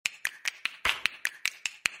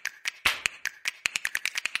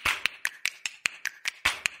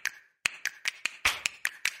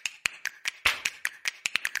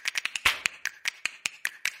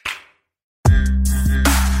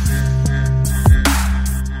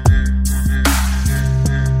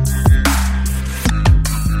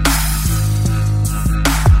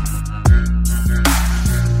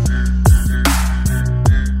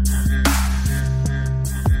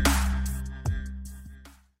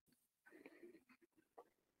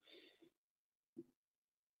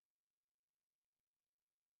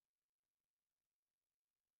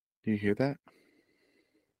Do you hear that?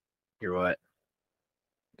 Hear what?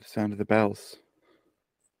 The sound of the bells.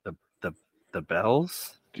 The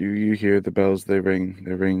bells? Do you hear the bells? They ring.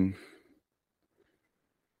 They ring.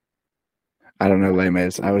 I don't know, Les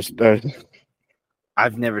Mis. I was.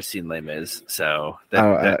 I've never seen Les Mis, so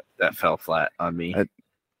I, that fell flat on me.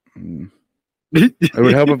 It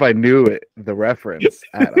would help if I knew the reference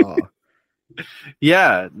at all.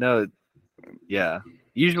 Yeah, no, yeah.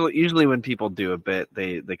 Usually when people do a bit,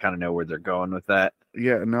 they kind of know where they're going with that.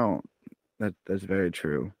 Yeah, no, that's very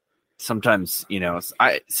true. Sometimes,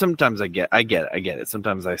 sometimes I get it.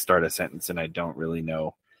 Sometimes I start a sentence and I don't really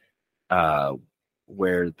know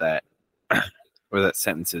where that where that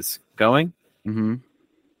sentence is going. Mm-hmm.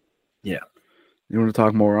 Yeah. You want to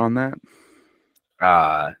talk more on that?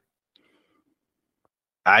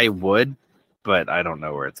 I would, but I don't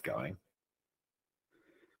know where it's going.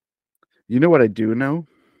 You know what I do know?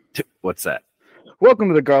 What's that? Welcome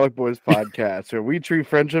to the Garlic Boys podcast, where we treat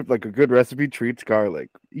friendship like a good recipe treats garlic.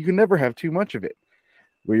 You can never have too much of it.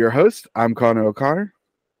 We're your hosts. I'm Connor O'Connor.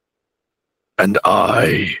 And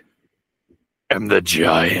I am the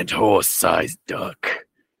giant horse-sized duck.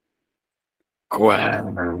 Quack.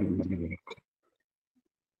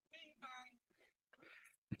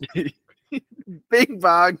 Bing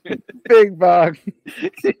bong. Big bong.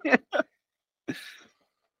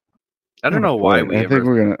 I don't know why we I think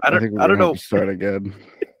we're gonna have to start again.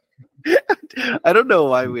 I don't know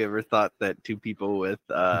why we ever thought that two people with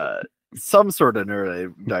some sort of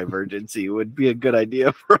neurodivergency would be a good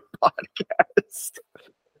idea for a podcast.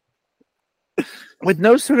 With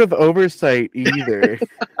no sort of oversight either.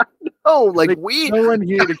 Oh, like no one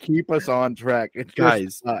here to keep us on track. It's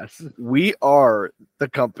guys, us. We are the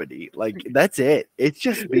company. Like that's it. It's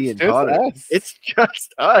just me and Connor. It's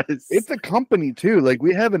just us. It's a company too. Like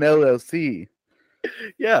we have an LLC.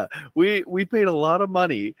 Yeah, we paid a lot of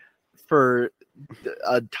money for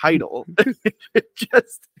a title.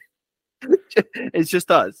 It's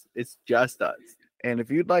just us. It's just us. And if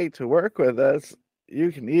you'd like to work with us,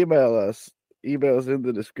 you can email us. Emails in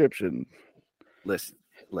the description. Listen.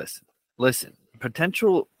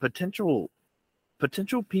 Potential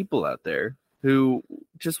people out there who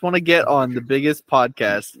just want to get on the biggest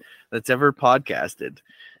podcast that's ever podcasted.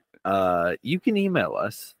 You can email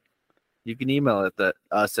us. You can email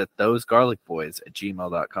us at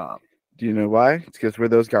thosegarlicboys@gmail.com. Do you know why? It's because we're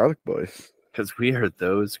those garlic boys. Because we are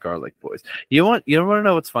those garlic boys. You want to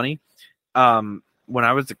know what's funny? When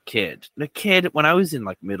I was a kid, when I was in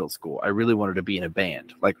like middle school, I really wanted to be in a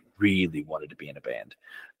band. Like really wanted to be in a band.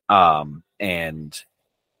 And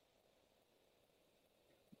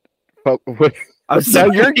I'm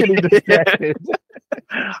sorry, you're getting distracted.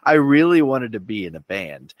 I really wanted to be in a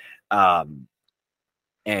band.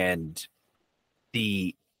 And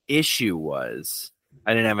the issue was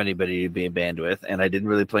I didn't have anybody to be in a band with, and I didn't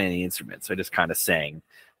really play any instruments. So I just kind of sang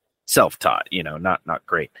self-taught, not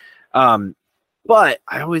great. But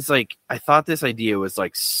I always I thought this idea was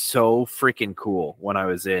like so freaking cool when I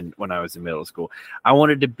was in middle school. I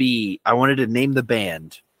wanted to name the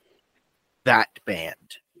band That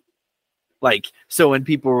Band. Like, so when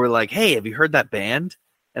people were like, "Hey, have you heard that band?"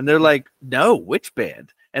 And they're like, "No, which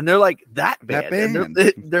band?" And they're like, "That band." And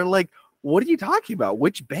they're like, "What are you talking about?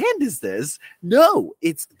 Which band is this?" No,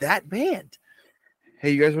 it's That Band. Hey,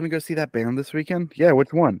 you guys want to go see that band this weekend? Yeah,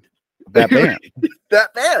 which one? That band.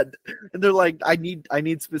 That band. And they're like, I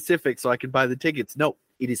need specifics so I can buy the tickets. No,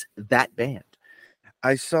 it is That Band.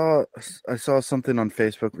 I saw something on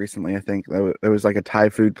Facebook recently. I think there was like a Thai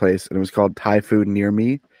food place, and it was called Thai Food Near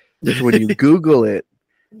Me. So when you Google it,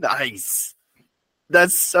 nice.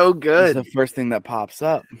 That's so good. It's the first thing that pops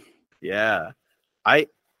up. Yeah, I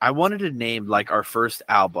wanted to name like our first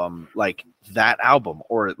album like That Album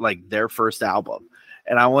or like their first album,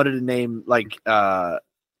 and I wanted to name like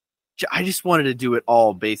I just wanted to do it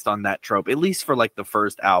all based on that trope, at least for like the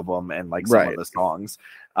first album and like some of the songs.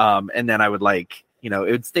 And then I would it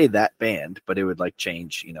would stay That Band, but it would like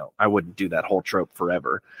change, I wouldn't do that whole trope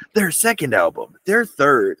forever. Their second album, their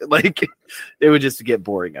third, like it would just get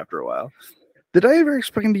boring after a while. Did I ever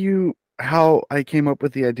explain to you how I came up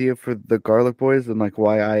with the idea for the Garlic Boys and like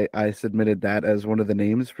why I submitted that as one of the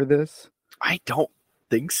names for this? I don't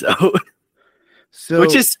think so.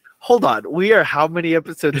 Which is, hold on, we are how many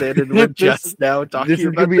episodes in and we're just now talking about this? This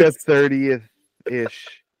is going to be a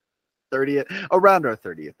 30th-ish. 30th, around our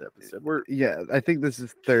 30th episode. I think this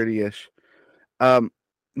is 30-ish. And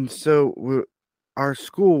so our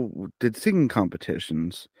school did singing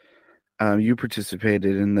competitions. You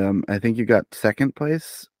participated in them. I think you got second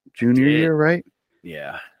place junior year, right?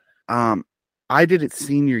 Yeah. I did it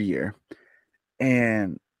senior year,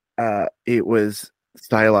 and it was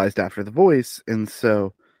stylized after the voice, and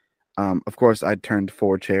so of course I turned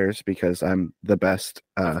 4 chairs because I'm the best,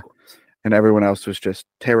 and everyone else was just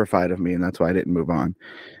terrified of me, and that's why I didn't move on.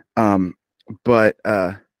 But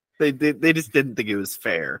they just didn't think it was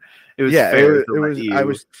fair. It was yeah, fair. it was. I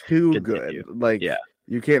was too continue. good. Like, yeah,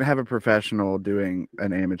 you can't have a professional doing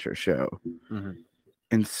an amateur show, mm-hmm.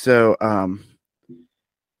 and so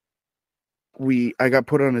I got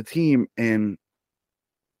put on a team, and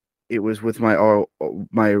it was with my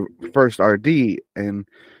first RD, and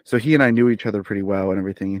so he and I knew each other pretty well and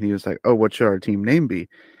everything. And he was like, "Oh, what should our team name be?"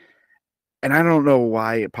 And I don't know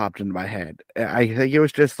why it popped into my head. I think it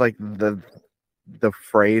was just like the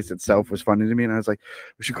phrase itself was funny to me, and I was like,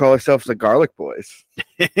 "We should call ourselves the Garlic Boys."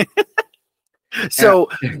 So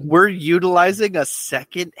we're utilizing a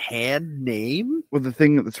second-hand name? Well, the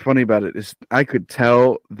thing that's funny about it is I could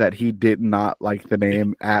tell that he did not like the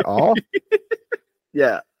name at all.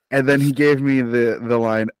 Yeah. And then he gave me the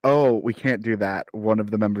line, "Oh, we can't do that. One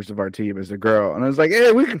of the members of our team is a girl." And I was like,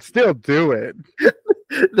 "Hey, we can still do it."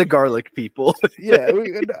 The Garlic people. Yeah,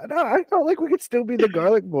 no, I felt like we could still be the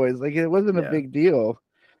Garlic Boys. Like, it wasn't a big deal.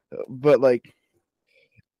 But like,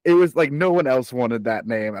 it was like no one else wanted that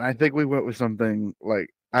name, and I think we went with something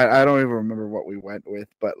like I don't even remember what we went with,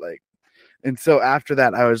 but like, and so after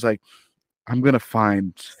that, I was like, I'm gonna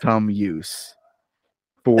find some use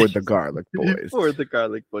for the Garlic Boys. For the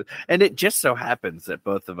Garlic Boys. And it just so happens that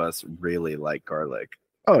both of us really like garlic.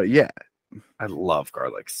 Oh, yeah. I love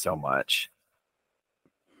garlic so much.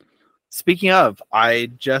 Speaking of,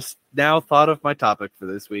 I just now thought of my topic for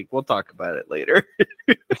this week. We'll talk about it later.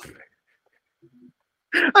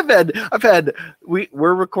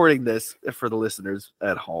 We're recording this for the listeners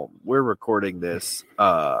at home. We're recording this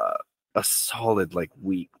a solid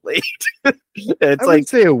week late. It's I wouldn't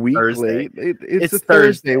say a week Thursday. late. It's a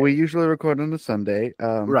Thursday. We usually record on a Sunday.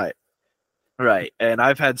 Right. And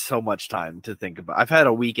I've had so much time to think about. I've had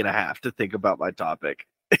a week and a half to think about my topic.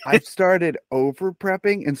 I've started over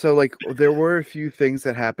prepping, and so there were a few things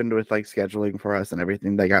that happened with scheduling for us and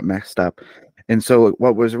everything that got messed up. And so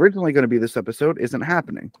what was originally going to be this episode isn't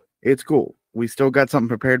happening. It's cool. We still got something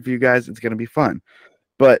prepared for you guys. It's going to be fun.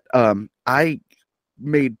 But I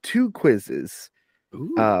made 2 quizzes.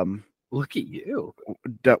 Ooh, look at you.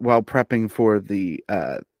 While prepping for the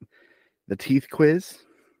teeth quiz.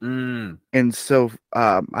 And so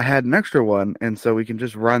I had an extra one, and so we can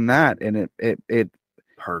just run that, and it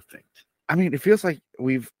perfect. I mean, it feels like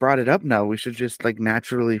we've brought it up now. We should just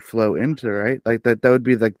naturally flow into, right? Like that would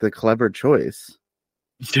be the clever choice.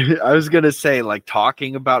 I was gonna say,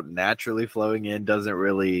 talking about naturally flowing in doesn't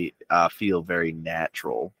really feel very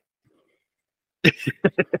natural.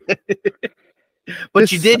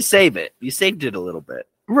 But you did save it. You saved it a little bit.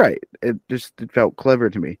 Right. It felt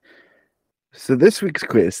clever to me. So this week's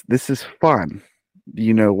quiz, this is fun. Do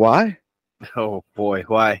you know why? Oh boy,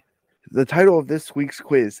 why? The title of this week's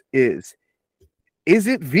quiz is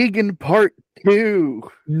it vegan part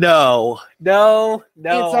 2? No.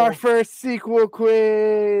 It's our first sequel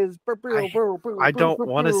quiz. I don't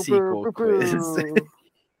want a sequel quiz.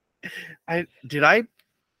 Did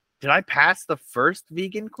I pass the first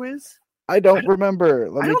vegan quiz? I don't remember.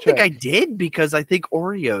 I don't think I did, because I think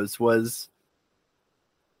Oreos was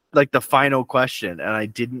the final question, and I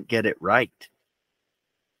didn't get it right.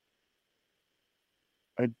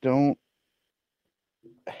 I don't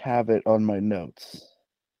have it on my notes.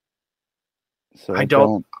 So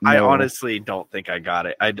I honestly don't think I got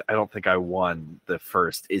it. I don't think I won the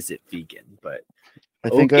first Is It Vegan, but I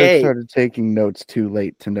think I started taking notes too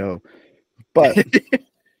late to know. But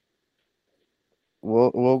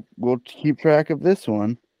we'll keep track of this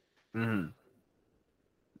one. Mm-hmm.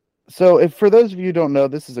 So if for those of you who don't know,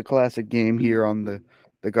 this is a classic game here on the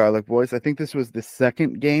Garlic Boys. I think this was the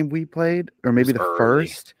second game we played, or maybe the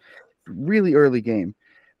first. Really early game.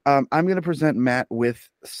 I'm going to present Matt with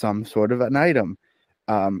some sort of an item.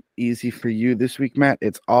 Easy for you this week, Matt.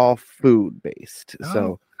 It's all food based. Oh,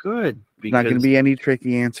 so good. Not going to be any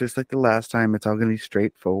tricky answers like the last time. It's all going to be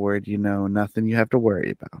straightforward. Nothing you have to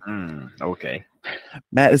worry about. Okay.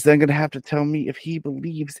 Matt is then going to have to tell me if he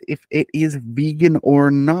believes if it is vegan or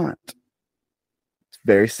not. It's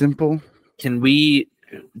very simple. Can we,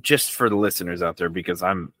 just for the listeners out there, because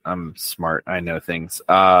I'm smart, I know things.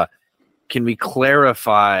 Can we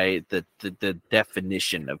clarify the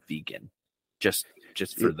definition of vegan, just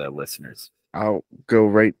for the listeners? I'll go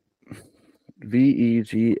right.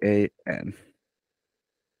 VEGAN.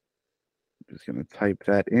 Just going to type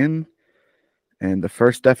that in. And the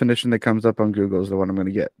first definition that comes up on Google is the one I'm going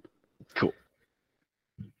to get. Cool.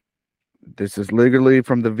 This is literally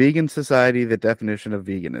from the Vegan Society, the definition of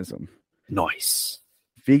veganism. Nice.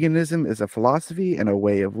 Veganism is a philosophy and a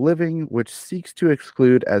way of living which seeks to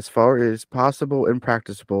exclude, as far as possible and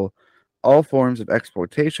practicable, all forms of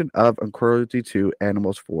exploitation of and cruelty to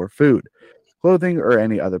animals for food, clothing, or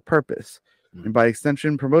any other purpose, and by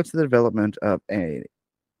extension promotes the development of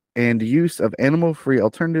and use of animal-free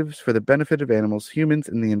alternatives for the benefit of animals, humans,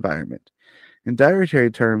 and the environment. In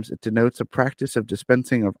dietary terms, it denotes a practice of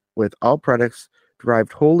dispensing with all products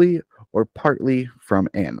derived wholly or partly from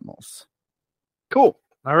animals. Cool.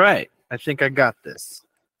 All right. I think I got this.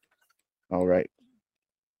 All right.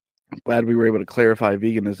 I'm glad we were able to clarify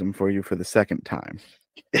veganism for you for the second time.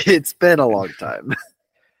 It's been a long time.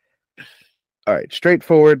 All right.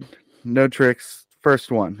 Straightforward. No tricks.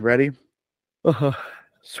 First one. Ready? Uh-huh.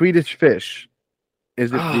 Swedish fish.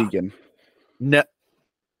 Is it vegan? No.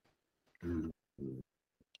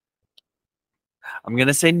 I'm going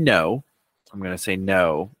to say no. I'm going to say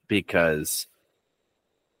no because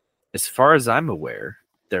as far as I'm aware,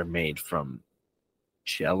 they're made from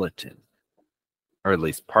gelatin, or at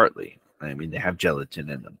least partly. I mean, they have gelatin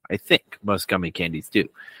in them. I think most gummy candies do.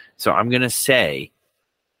 So I'm going to say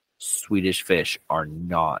Swedish fish are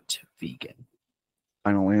not vegan.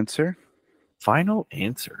 Final answer? Final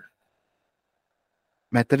answer.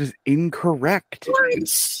 Matt, that is incorrect.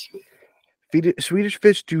 Nice. Swedish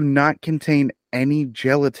fish do not contain any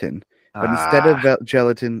gelatin, but instead of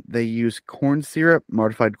gelatin, they use corn syrup,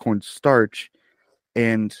 modified corn starch,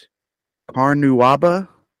 and carnauba.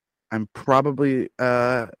 I'm probably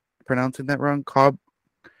pronouncing that wrong.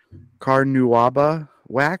 Carnauba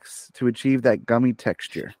wax to achieve that gummy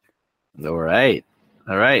texture. All right.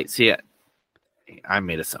 See, I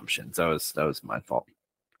made assumptions. That was my fault.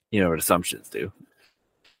 You know what assumptions do?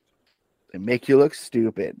 They make you look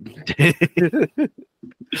stupid.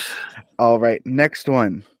 All right, next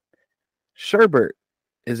one. Sherbet.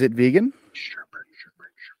 Is it vegan?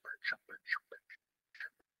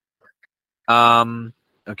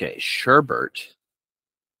 Okay, sherbet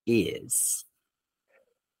is.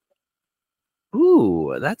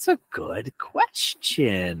 Ooh, that's a good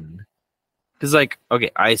question. Because, like,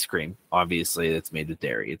 okay, ice cream, obviously, it's made with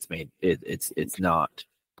dairy. It's not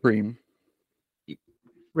cream.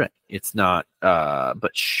 Right. It's not,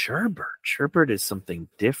 but sherbet is something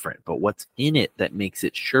different. But what's in it that makes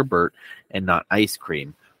it sherbet and not ice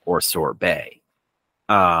cream or sorbet?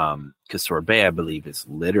 Because sorbet, I believe, is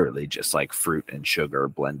literally just like fruit and sugar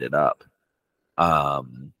blended up. What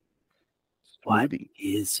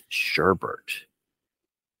is sherbet?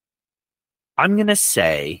 I'm gonna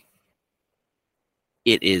say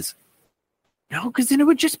it is no, because then it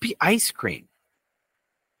would just be ice cream.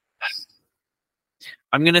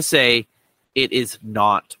 I'm going to say it is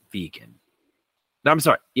not vegan. No, I'm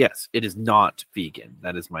sorry. Yes, it is not vegan.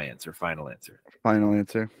 That is my answer. Final answer. Final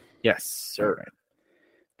answer? Yes, sir. Right.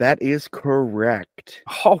 That is correct.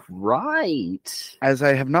 All right. As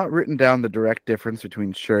I have not written down the direct difference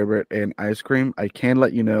between sherbet and ice cream, I can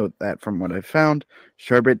let you know that from what I've found,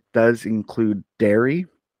 sherbet does include dairy.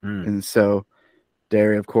 And so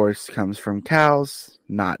dairy, of course, comes from cows,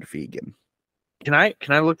 not vegan. Can I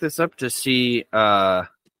look this up to see? I've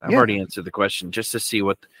already answered the question, just to see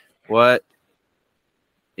what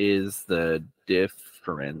is the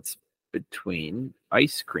difference between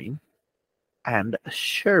ice cream and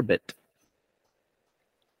sherbet.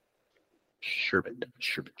 Sherbet.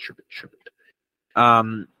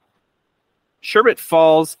 Sherbet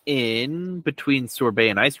falls in between sorbet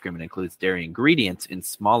and ice cream and includes dairy ingredients in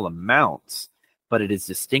small amounts, but it is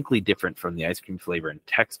distinctly different from the ice cream flavor and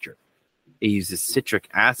texture. It uses citric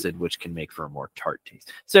acid, which can make for a more tart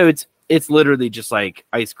taste. So it's literally just like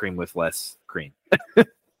ice cream with less cream,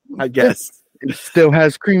 I guess. It still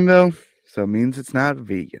has cream, though, so it means it's not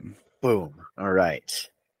vegan. Boom. All right.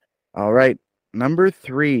 Number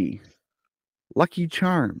 3, Lucky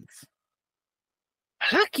Charms.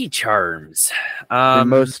 Lucky Charms. The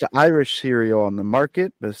most Irish cereal on the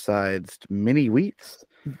market, besides mini wheats.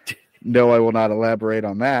 No, I will not elaborate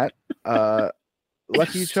on that.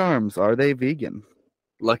 Lucky Charms, are they vegan?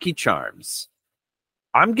 Lucky Charms.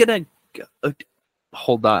 I'm gonna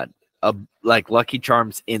hold on. Like Lucky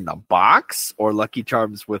Charms in the box, or Lucky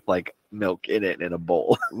Charms with like milk in it in a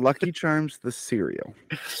bowl? Lucky Charms, the cereal.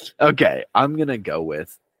 Okay, I'm gonna go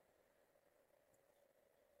with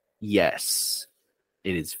yes.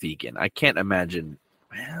 It is vegan. I can't imagine.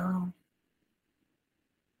 Well,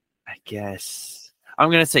 I guess I'm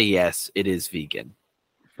gonna say yes. It is vegan.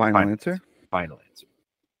 Final answer. Final answer.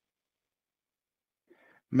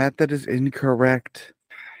 Matt, that is incorrect.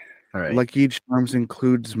 All right. Lucky Charms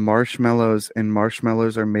includes marshmallows, and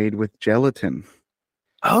marshmallows are made with gelatin.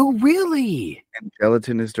 Oh, really? And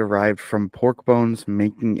gelatin is derived from pork bones,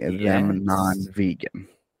 making them Yes. non-vegan.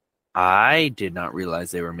 I did not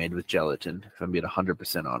realize they were made with gelatin, if I'm being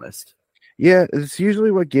 100% honest. Yeah, it's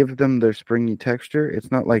usually what gives them their springy texture.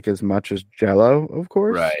 It's not like as much as Jello, of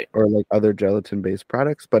course, Right. or like other gelatin-based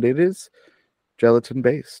products, but it is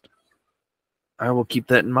gelatin-based. I will keep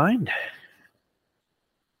that in mind.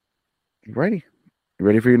 Righty. You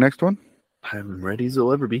ready for your next one? I'm ready as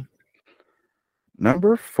I'll ever be.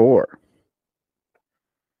 Number 4.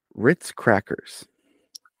 Ritz crackers.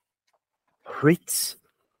 Ritz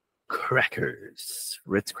crackers.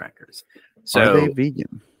 Ritz crackers. Are they So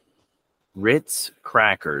vegan? Ritz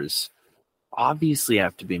crackers obviously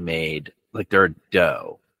have to be made like they're a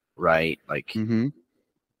dough, right? Like, Mm-hmm.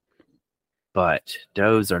 but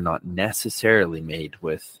doughs are not necessarily made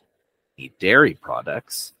with any dairy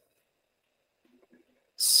products.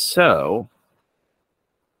 So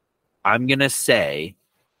I'm gonna say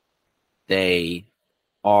they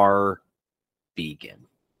are vegan.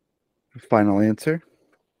 Final answer.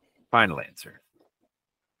 Final answer.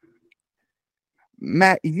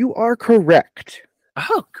 Matt, you are correct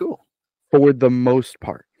Oh, cool. for the most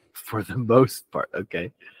part. For the most part,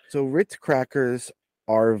 okay. So Ritz crackers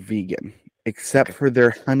are vegan, except for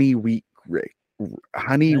their honey wheat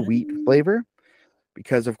flavor,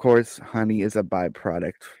 because of course honey is a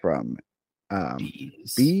byproduct from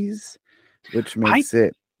bees, which makes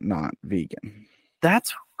it not vegan.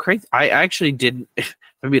 That's crazy. I actually didn't. If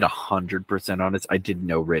I'm being 100% honest, I didn't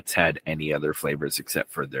know Ritz had any other flavors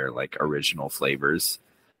except for their like original flavors.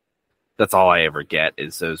 That's all I ever get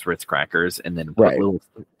is those Ritz crackers, and then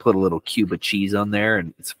put a little cube of cheese on there,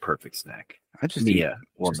 and it's a perfect snack. I just eat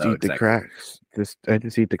the cracks. I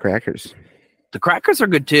just eat the crackers. The crackers are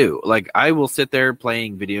good too. Like I will sit there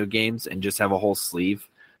playing video games and just have a whole sleeve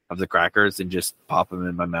of the crackers and just pop them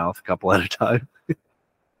in my mouth a couple at a time.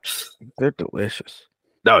 They're delicious.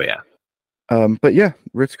 Oh yeah. But yeah,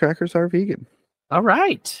 Ritz crackers are vegan. All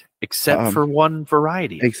right, except for one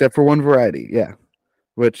variety. Yeah.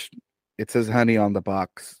 Which it says honey on the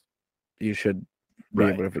box. You should be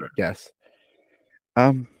able to guess.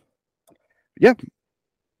 Yeah.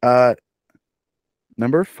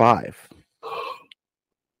 Number 5.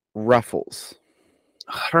 Ruffles.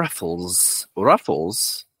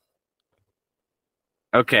 Ruffles.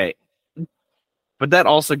 Okay. But that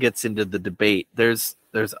also gets into the debate. There's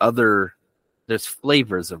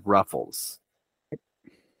flavors of Ruffles.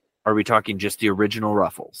 Are we talking just the original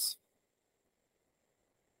Ruffles?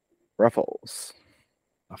 Ruffles.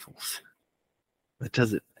 That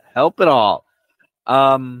doesn't help at all.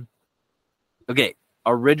 Okay.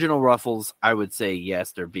 Original Ruffles, I would say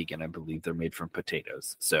yes, they're vegan. I believe they're made from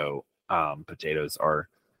potatoes. So potatoes are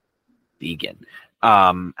vegan.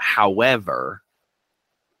 However,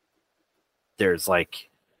 there's like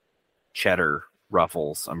cheddar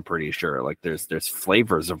Ruffles, I'm pretty sure. Like there's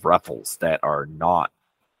flavors of Ruffles that are not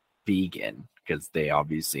vegan because they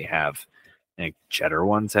obviously have, like, cheddar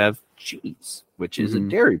ones have cheese, which is a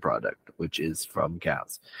dairy product, which is from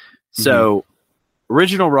cows. So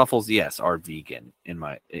original Ruffles, yes, are vegan to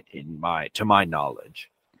my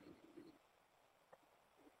knowledge.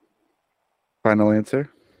 Final answer.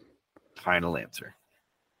 Final answer.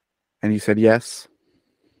 And you said yes?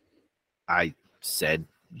 I said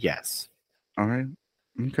yes. All right.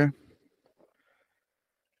 Okay.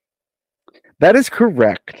 That is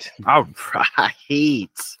correct. All right.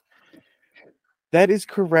 That is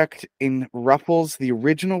correct. In Ruffles, the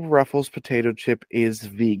original Ruffles potato chip is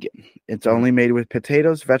vegan. It's only made with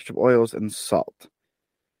potatoes, vegetable oils, and salt.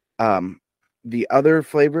 The other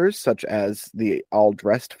flavors, such as the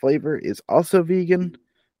all-dressed flavor, is also vegan.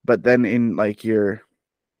 But then in like your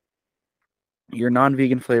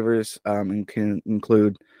non-vegan flavors can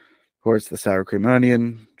include, of course, the sour cream and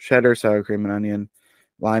onion, cheddar, sour cream and onion,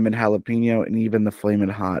 lime and jalapeno, and even the flamin'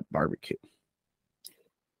 hot barbecue.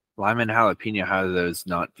 Lime and jalapeno, how are those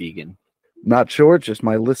not vegan? Not sure, just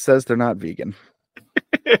my list says they're not vegan.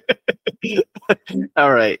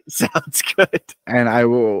 All right, sounds good. And I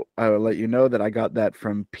will let you know that I got that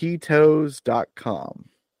from peatos.com.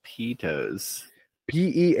 Peatos.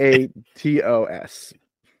 Peatos.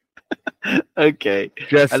 Okay.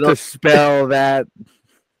 Just to spell that.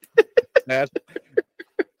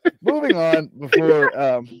 Moving on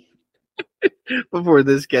before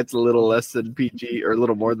this gets a little less than PG or a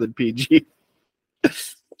little more than PG. A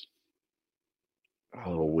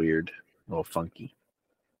little weird, a little funky.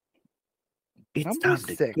 It's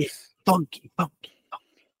number 6. Funky.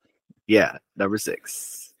 Yeah, number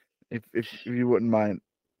 6. If you wouldn't mind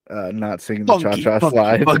not singing the cha-cha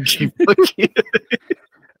slide. Funky.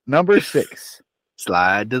 Number 6.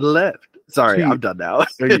 Slide to the left. Sorry, I'm done now.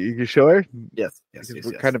 Are you sure? Yes.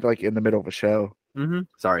 We're kind of like in the middle of a show. Mm-hmm.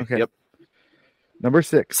 Sorry. Okay. Yep. Number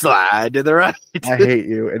 6. Slide to the right. I hate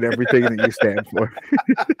you and everything that you stand for.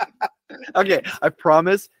 Okay, I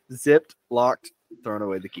promise. Zipped, locked, thrown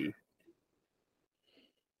away the key.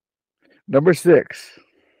 Number 6.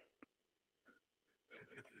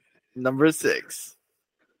 Number 6.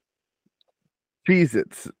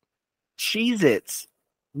 Cheez-Its. Cheez-Its.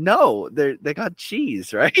 No, they got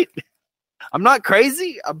cheese, right? I'm not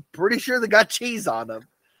crazy. I'm pretty sure they got cheese on them.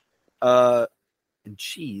 And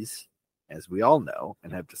cheese, as we all know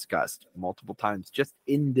and have discussed multiple times, just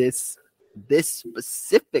in this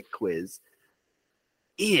specific quiz,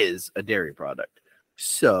 is a dairy product.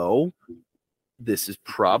 So this is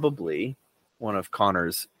probably one of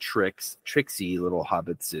Connor's tricksy little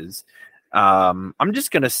hobbitses. I'm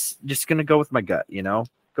just gonna go with my gut. Go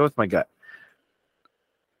with my gut.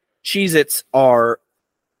 Cheez-Its are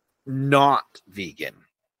not vegan.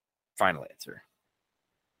 Final answer.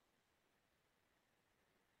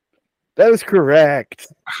 That is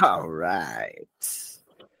correct. All right.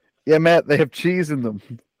 Yeah, Matt, they have cheese in them.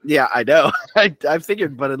 Yeah, I know. I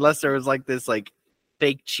figured, but unless there was like this like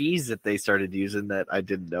fake cheese that they started using that I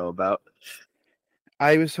didn't know about.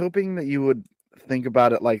 I was hoping that you would think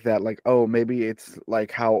about it like that. Like, oh, maybe it's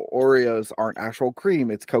like how Oreos aren't actual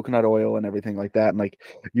cream. It's coconut oil and everything like that. And like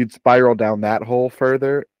you'd spiral down that hole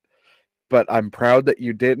further. But I'm proud that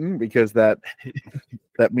you didn't, because that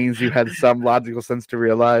means you had some logical sense to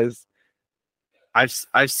realize.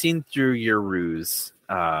 I've seen through your ruse,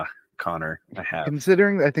 Connor. I have.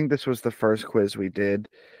 Considering I think this was the first quiz we did,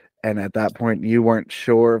 and at that point you weren't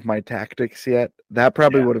sure of my tactics yet, that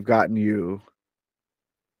probably would have gotten you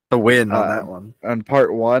the win on that one. On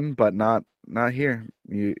part 1, but not here.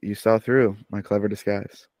 You saw through my clever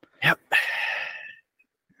disguise. Yep.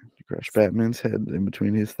 You crushed Batman's head in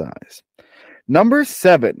between his thighs. Number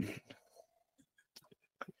 7.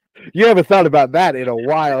 You haven't thought about that in a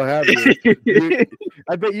while, have you?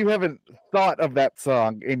 I bet you haven't thought of that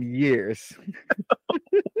song in years.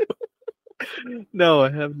 No,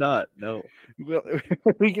 I have not. No. Well,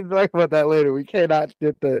 we can talk about that later. We cannot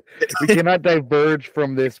diverge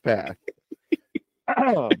from this path.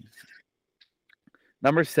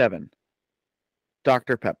 Number 7.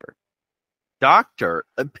 Dr. Pepper. Dr.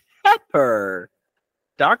 Pepper.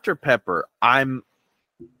 Dr. Pepper. I'm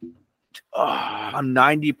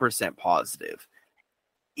 90% positive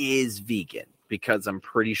is vegan, because I'm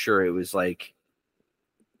pretty sure it was like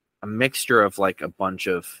a mixture of like a bunch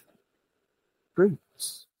of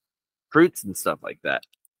fruits and stuff like that.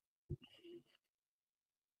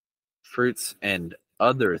 Fruits and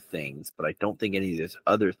other things, but I don't think any of these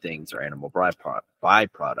other things are animal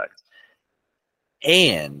byproducts.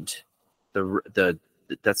 And the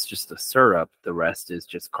that's just the syrup. The rest is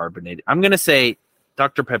just carbonated. I'm gonna say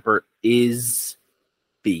Dr. Pepper is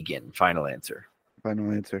vegan. Final answer.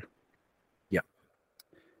 Final answer. Yeah.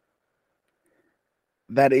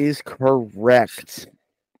 That is correct.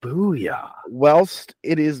 Booyah. Whilst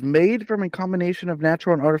it is made from a combination of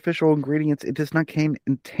natural and artificial ingredients, it does not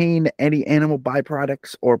contain any animal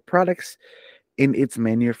byproducts or products in its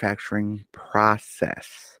manufacturing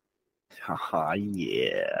process.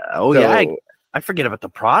 Yeah. Oh, so, yeah. I forget about the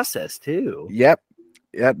process, too. Yep.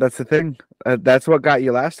 Yeah, that's the thing. That's what got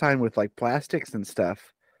you last time with like plastics and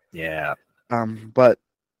stuff. Yeah. But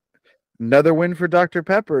another win for Dr.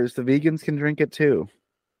 Pepper is the vegans can drink it too.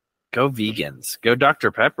 Go vegans. Go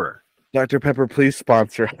Dr. Pepper. Dr. Pepper, please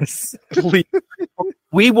sponsor us. Please.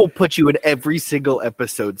 We will put you in every single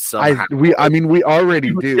episode somehow. We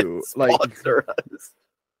already do. Sponsor us.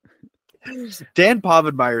 Dan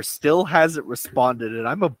Povenmire still hasn't responded, and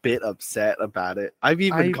I'm a bit upset about it. I've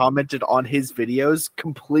even commented on his videos,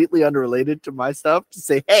 completely unrelated to my stuff, to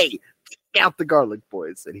say, hey, check out the Garlic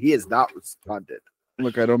Boys, and he has not responded.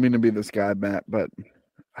 Look, I don't mean to be this guy, Matt, but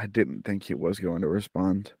I didn't think he was going to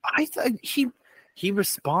respond. I thought he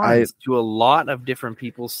responds to a lot of different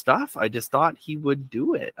people's stuff. I just thought he would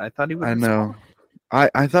do it. I thought he would respond. I know.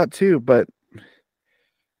 I thought too, but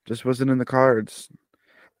just wasn't in the cards.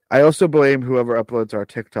 I also blame whoever uploads our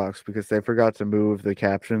TikToks because they forgot to move the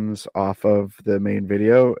captions off of the main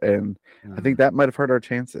video, and I think that might have hurt our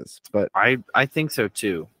chances. But I think so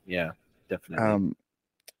too. Yeah, definitely.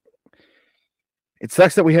 It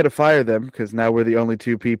sucks that we had to fire them because now we're the only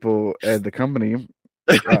 2 people at the company.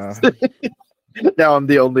 Now I'm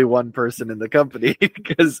the only one person in the company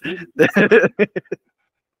because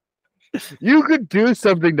you could do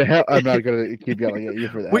something to help. I'm not going to keep yelling at you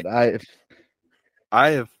for that. I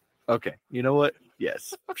have. Okay, you know what?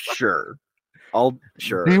 Yes, sure.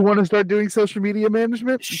 Sure. Do you want to start doing social media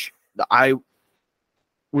management?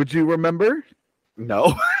 Would you remember?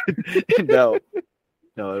 No, no,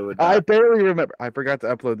 no, it would I not. barely remember. I forgot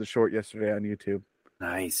to upload the short yesterday on YouTube.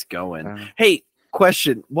 Nice going. Uh, Hey,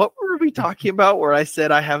 question. What were we talking about where I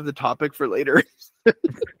said I have the topic for later? Because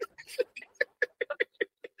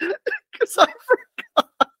I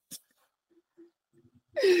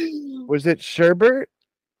Was it sherbet?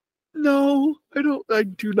 No, I don't. I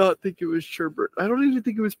do not think it was sherbet. I don't even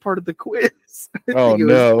think it was part of the quiz. I Oh think it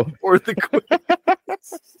no! was for the quiz.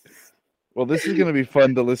 Well, this is going to be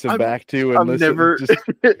fun to listen back to and I'm listen. never. Just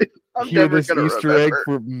I'm hear never this gonna Easter egg remember.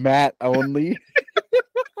 for Matt only.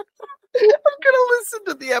 I'm gonna listen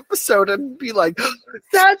to the episode and be like,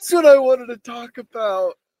 "That's what I wanted to talk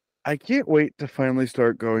about." I can't wait to finally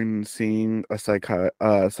start going and seeing a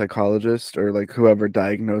psychologist or like whoever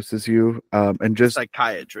diagnoses you, and just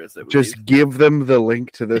Psychiatrist, I believe. just give them the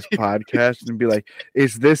link to this podcast and be like,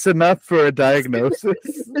 "Is this enough for a diagnosis?"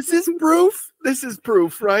 This is proof. This is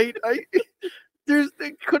proof, right?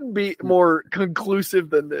 It couldn't be more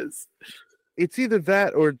conclusive than this. It's either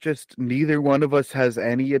that or just neither one of us has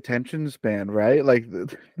any attention span, right? Like,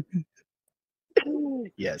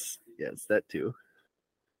 Yes, that too.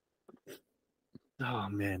 Oh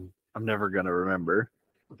man, I'm never gonna remember.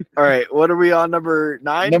 All right, what are we on? Number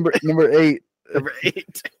 9? number 8. Number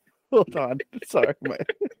 8. Hold on, sorry,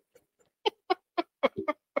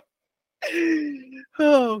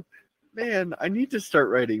 Oh man, I need to start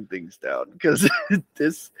writing things down because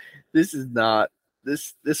this is not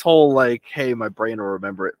this whole like, hey, my brain will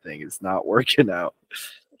remember it thing is not working out.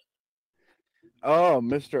 Oh,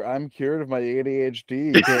 Mister, I'm cured of my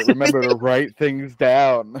ADHD. You can't remember to write things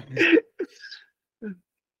down.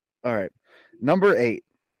 All right, number 8.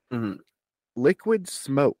 Mhm. Liquid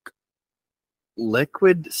smoke.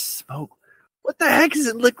 Liquid smoke. What the heck is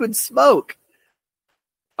it? Liquid smoke.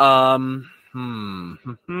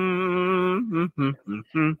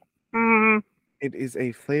 It is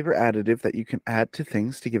a flavor additive that you can add to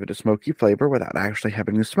things to give it a smoky flavor without actually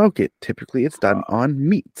having to smoke it. Typically, it's done on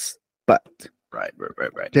meats. But right.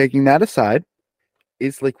 Taking that aside,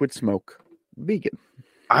 is liquid smoke vegan?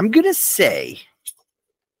 I'm gonna say,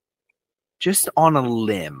 just on a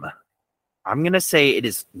limb, I'm gonna say it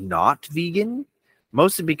is not vegan.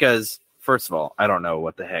 Mostly because, first of all, I don't know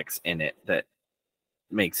what the heck's in it that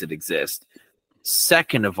makes it exist.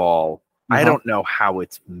 Second of all, I don't know how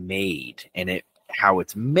it's made, and how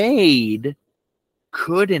it's made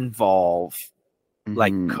could involve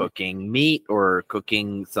like cooking meat or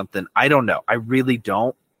cooking something. I don't know. I really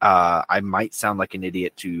don't. I might sound like an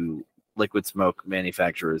idiot to liquid smoke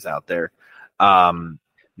manufacturers out there.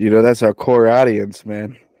 That's our core audience,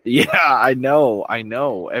 man. Yeah, I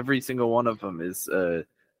know. Every single one of them is a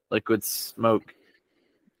liquid smoke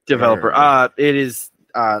developer. It is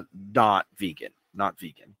not vegan. Not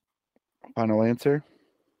vegan. Final answer?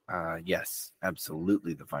 Yes,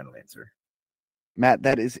 absolutely the final answer. Matt,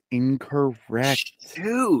 that is incorrect.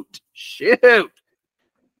 Shoot.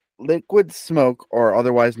 Liquid smoke, or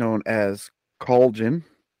otherwise known as colgin,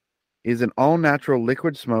 is an all-natural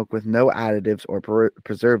liquid smoke with no additives or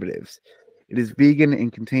preservatives. It is vegan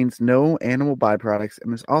and contains no animal byproducts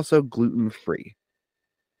and is also gluten-free.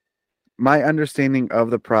 My understanding of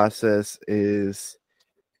the process is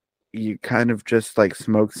you kind of just like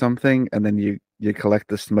smoke something and then you collect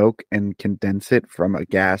the smoke and condense it from a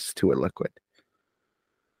gas to a liquid.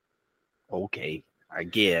 Okay, I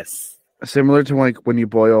guess. Similar to like when you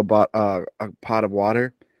boil a pot of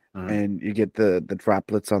water and you get the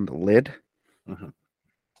droplets on the lid.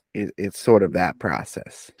 It's sort of that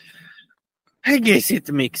process. I guess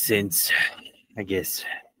it makes sense. I guess.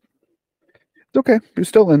 It's okay. You're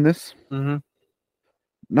still in this.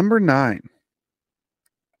 Number 9.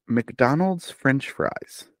 McDonald's French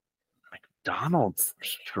fries. McDonald's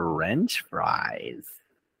French fries.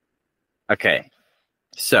 Okay.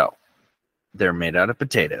 So, they're made out of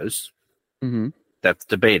potatoes. That's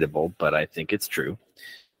debatable, but I think it's true.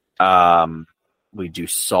 We do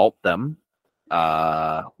salt them.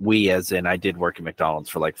 We, as in, I did work at McDonald's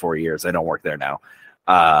for like 4 years. I don't work there now.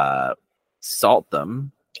 Salt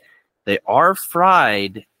them. They are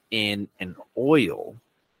fried in an oil.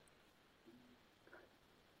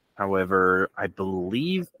 However, I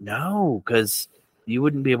believe no, because you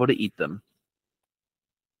wouldn't be able to eat them.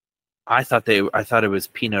 I thought it was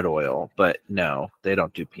peanut oil, but no, they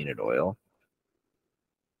don't do peanut oil.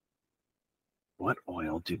 What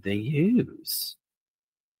oil do they use?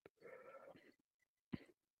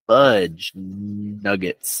 Fudge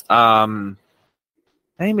nuggets.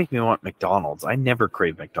 They make me want McDonald's. I never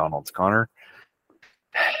crave McDonald's, Connor.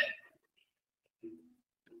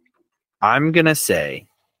 I'm gonna say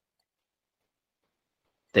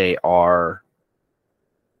they are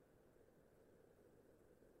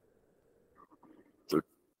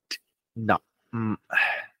No.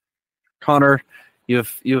 Connor,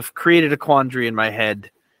 you've created a quandary in my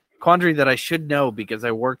head. Quandary that I should know because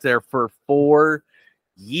I worked there for 4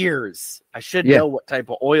 years. I should know what type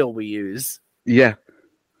of oil we use. Yeah.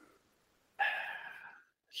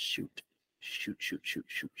 Shoot.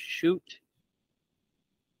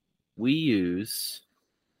 We use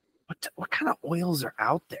what kind of oils are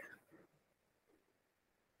out there?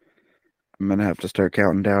 I'm gonna have to start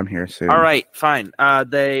counting down here soon. All right, fine.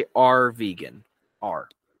 They are vegan.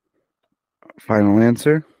 Final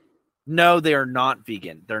answer? No, they are not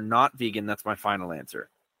vegan. They're not vegan. That's my final answer.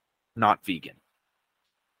 Not vegan.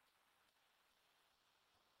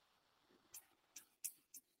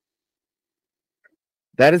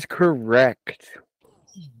 That is correct.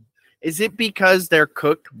 Is it because they're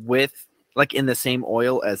cooked with, like, in the same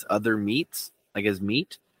oil as other meats, like as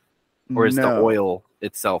meat? Or is the oil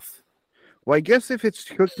itself? Well, I guess if it's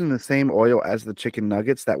cooked in the same oil as the chicken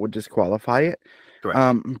nuggets, that would disqualify it.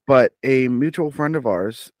 Correct. But a mutual friend of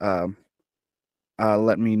ours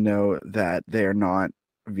let me know that they're not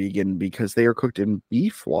vegan because they are cooked in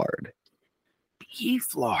beef lard.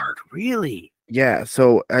 Beef lard, really? Yeah,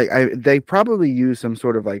 so they probably use some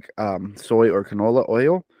sort of like soy or canola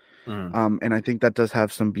oil. And I think that does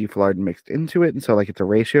have some beef lard mixed into it, and so like it's a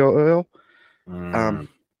ratio oil.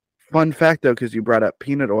 Fun fact though, because you brought up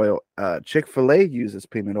peanut oil, Chick-fil-A uses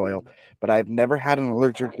peanut oil, but I've never had an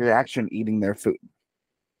allergic reaction eating their food.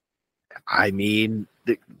 I mean,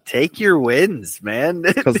 take your wins, man.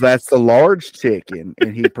 Because that's the large chicken,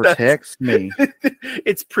 and he protects me.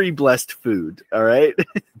 It's pre-blessed food, all right?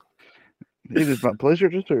 It is my pleasure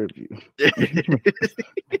to serve you.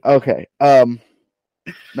 Okay.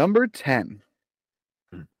 Number 10.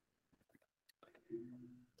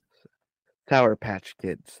 Sour Patch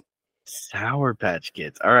Kids. Sour Patch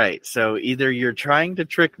Kids. All right. So either you're trying to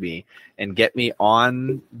trick me and get me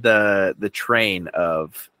on the train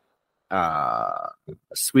of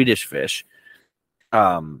Swedish fish,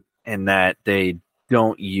 and that they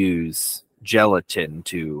don't use gelatin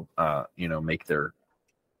to make their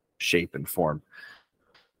shape and form,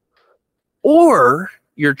 or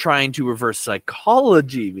you're trying to reverse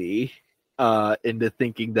psychology me into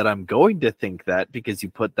thinking that I'm going to think that because you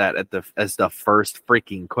put that as the first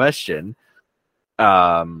freaking question,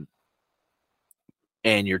 and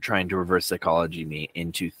you're trying to reverse psychology me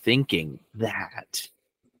into thinking that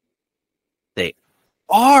they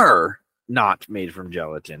are not made from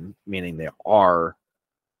gelatin, meaning they are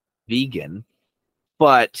vegan,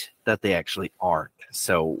 but that they actually aren't.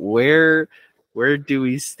 So where do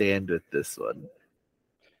we stand with this one?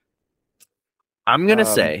 I'm gonna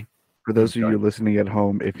say, for those of you listening at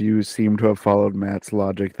home, if you seem to have followed Matt's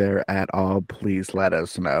logic there at all, please let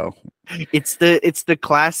us know. It's the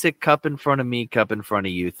classic cup in front of me, cup in front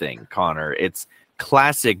of you thing, Connor. It's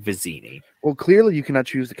classic Vizzini. Well, clearly you cannot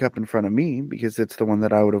choose the cup in front of me because it's the one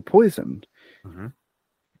that I would have poisoned. Mm-hmm.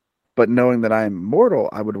 But knowing that I'm mortal,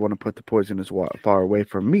 I would want to put the poison as far away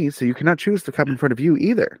from me, so you cannot choose the cup in front of you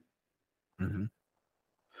either. Mm-hmm.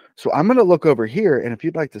 So I'm going to look over here, and if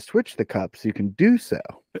you'd like to switch the cups, you can do so.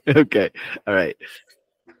 Okay. All right.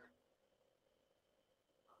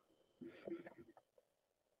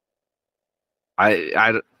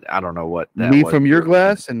 I don't know what that me was. From your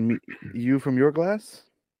glass and you from your glass?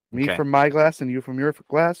 Me Okay. from my glass and you from your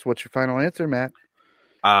glass? What's your final answer, Matt?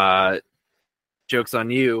 Joke's on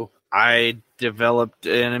you. I developed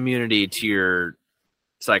an immunity to your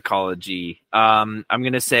psychology. I'm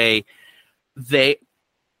going to say they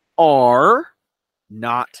are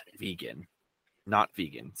not vegan. Not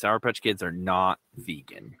vegan. Sour Patch Kids are not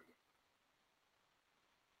vegan.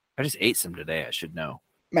 I just ate some today. I should know.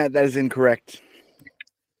 Matt, that is incorrect.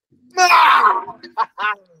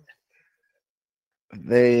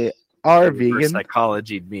 They are vegan.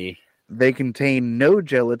 Psychology me. They contain no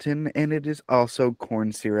gelatin, and it is also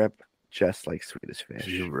corn syrup, just like Swedish fish.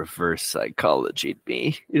 You reverse psychology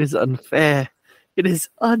me. It is unfair. It is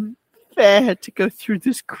unfair to go through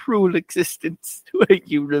this cruel existence where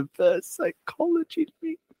you reverse psychology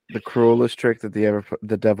me. The cruelest trick that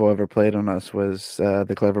the devil ever played on us was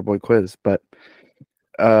the Clever Boy quiz, but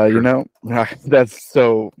that's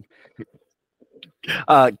so.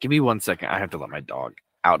 Give me 1 second. I have to let my dog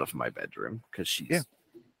out of my bedroom because she's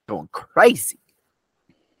going crazy.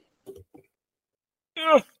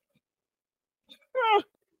 I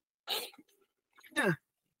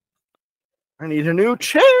need a new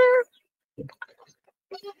chair.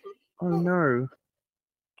 Oh no.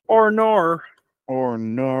 Or nor.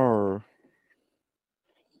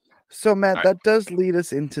 So, Matt, that does lead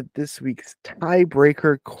us into this week's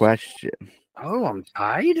tiebreaker question. Oh, I'm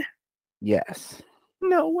tied? Yes.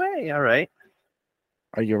 No way. All right.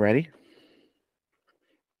 Are you ready?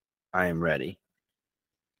 I am ready.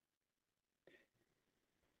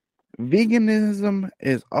 Veganism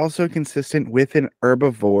is also consistent with an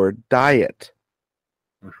herbivore diet.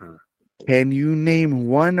 Mm-hmm. Can you name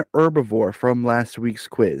one herbivore from last week's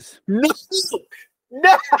quiz? No!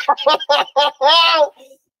 No!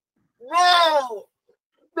 No!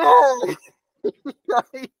 No!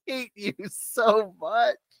 I hate you so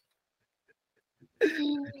much.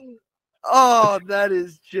 Oh, that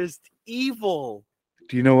is just evil.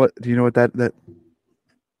 Do you know what that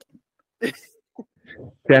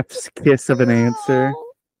chef's kiss of an answer?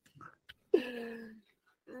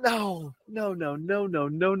 No.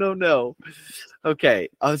 Okay,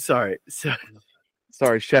 I'm sorry.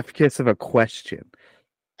 Sorry, chef kiss of a question.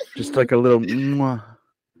 Just like a little mwah.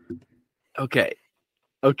 Okay,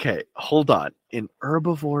 hold on. An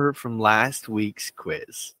herbivore from last week's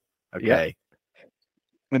quiz. Okay.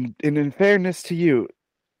 And in fairness to you,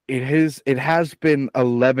 it has been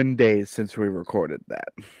 11 days since we recorded that.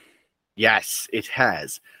 Yes, it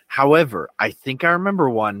has. However, I think I remember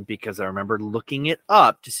one because I remember looking it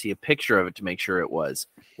up to see a picture of it to make sure it was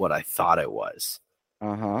what I thought it was.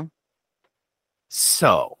 Uh-huh.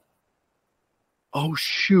 So, oh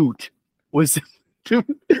shoot. Was I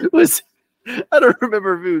don't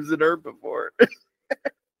remember if it was an herbivore.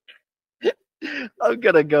 I'm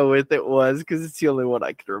gonna go with it was because it's the only one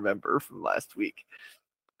I can remember from last week.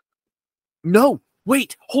 No,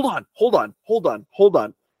 wait, hold on.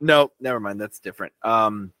 No, never mind. That's different.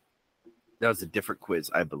 That was a different quiz,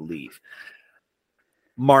 I believe.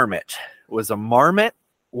 Marmot. Was a marmot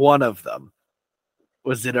one of them?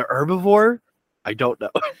 Was it an herbivore? I don't know.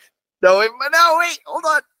 No, wait, hold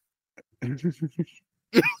on.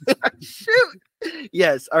 Shoot.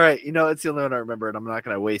 Yes. All right. You know, it's the only one I remember, and I'm not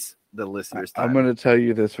going to waste the listeners' time. I'm going to tell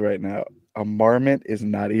you this right now. A marmot is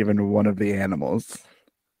not even one of the animals.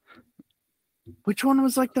 Which one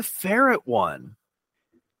was like the ferret one?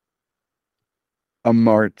 A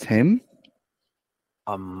marten?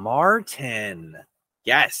 A marten.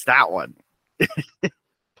 Yes, that one.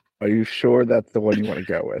 Are you sure that's the one you want to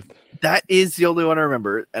go with? That is the only one I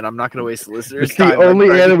remember, and I'm not going to waste the listeners' It's time. the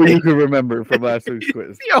only animal you can remember from last week's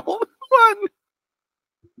quiz. It's the only one.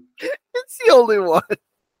 It's the only one.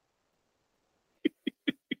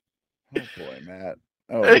 Oh boy, Matt.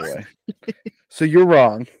 Oh boy. So you're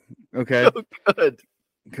wrong. Okay. Oh, good.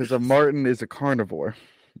 Because a marten is a carnivore.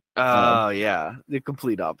 Oh, yeah. The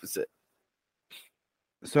complete opposite.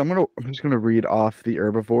 So I'm just gonna read off the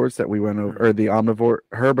herbivores that we went over, or the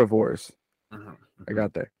herbivores. Mm-hmm. I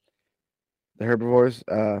got there. The herbivores,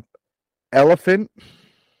 elephant,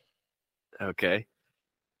 Okay,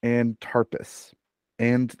 and tarpus,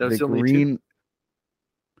 and those the only green. two?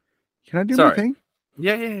 Can I do Sorry. my thing?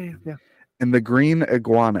 Yeah. And the green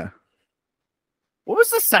iguana. What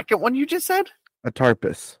was the second one you just said? A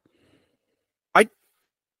tarpus.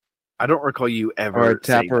 I don't recall you ever Or a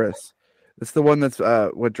saying that. tapirus. It's the one that's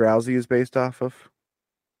what Drowsy is based off of.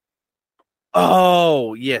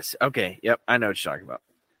 Oh, yes. Okay. Yep. I know what you're talking about.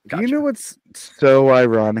 Gotcha. Do you know what's so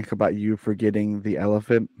ironic about you forgetting the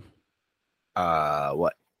elephant?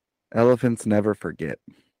 What? Elephants never forget.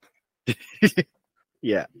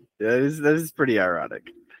 Yeah. That is pretty ironic,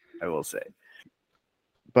 I will say.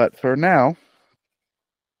 But for now,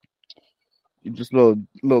 you're just a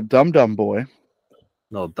little dumb boy.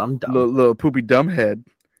 Little dum dum. Little poopy dumb head.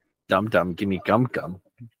 Dum dum. Give me gum gum.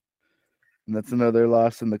 And that's another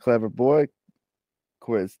loss in the clever boy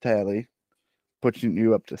quiz tally, pushing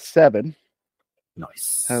you up to 7.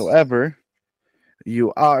 Nice. However,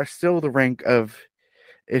 you are still the rank of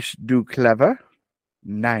Ish Du Clever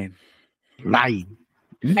 9. 9.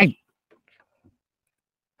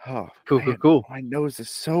 Oh, Cool. My nose is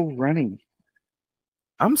so runny.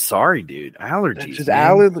 I'm sorry, dude. Allergies. Just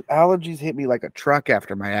allergies hit me like a truck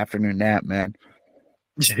after my afternoon nap, man.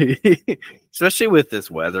 Especially with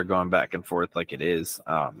this weather going back and forth like it is.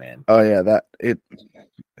 Oh man. Oh yeah,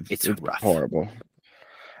 it's rough. Horrible.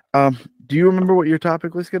 Do you remember what your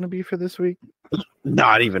topic was going to be for this week?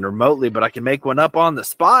 Not even remotely, but I can make one up on the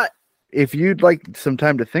spot. If you'd like some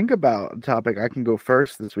time to think about a topic, I can go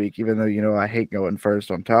first this week, even though I hate going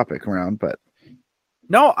first on topic round, but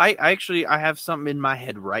no, I have something in my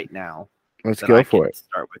head right now. Let's go for it.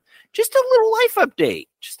 Start with just a little life update.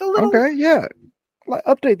 Just a little. Okay, yeah.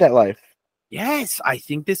 Update that life. Yes, I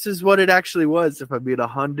think this is what it actually was. If I'm being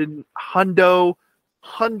hundo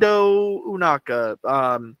unaka.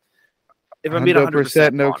 If I'm being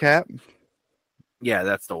 100% no honest. cap. Yeah,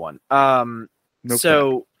 that's the one. No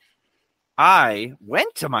cap. I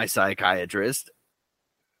went to my psychiatrist,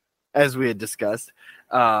 as we had discussed.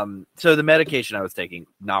 So the medication I was taking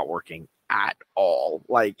not working at all.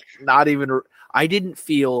 Like, not even. I didn't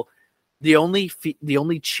feel the only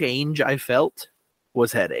change I felt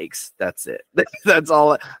was headaches. That's it. That's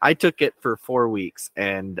all. I took it for 4 weeks,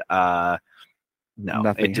 and no,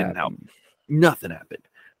 Nothing it didn't help. happened. Nothing happened.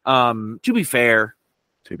 To be fair,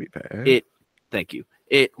 thank you.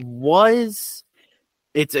 It was.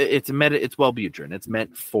 It's Wellbutrin. It's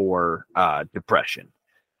meant for depression.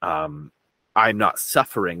 I'm not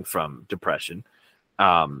suffering from depression.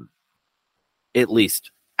 At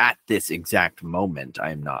least at this exact moment,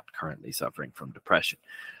 I am not currently suffering from depression.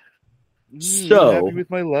 So I'm happy with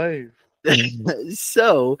my life.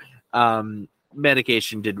 So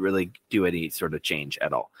medication didn't really do any sort of change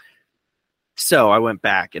at all. So I went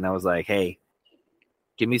back and I was like, hey,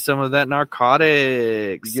 give me some of that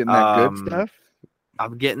narcotics. You getting that good stuff?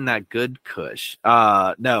 I'm getting that good kush.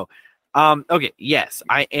 No. Okay. Yes,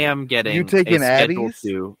 I am getting. You taking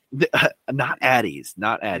Addies? Not Addies.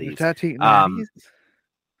 Not Addies. You're not taking Addies?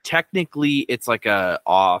 Technically, it's like a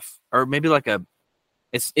off, or maybe like a.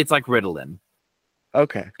 It's like Ritalin.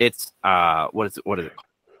 Okay. It's what is it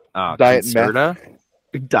called? Diet Concerta?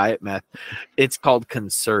 meth. Diet meth. It's called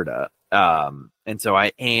Concerta. And so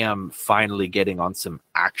I am finally getting on some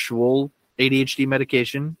actual ADHD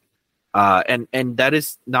medication. And that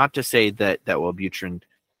is not to say that Wellbutrin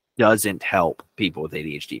doesn't help people with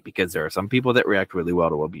ADHD, because there are some people that react really well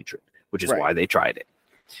to Wellbutrin, which is why they tried it.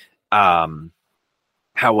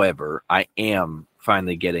 However, I am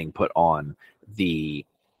finally getting put on the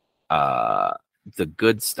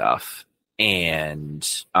good stuff,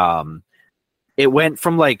 and it went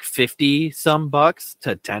from like 50 some bucks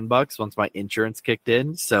to $10 once my insurance kicked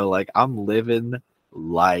in. So like, I'm living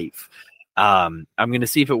life. I'm gonna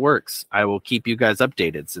see if it works. I will keep you guys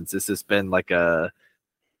updated, since this has been like a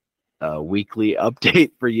weekly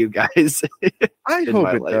update for you guys. I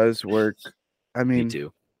hope it does work. I mean, me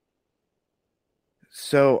too.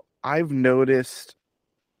 So I've noticed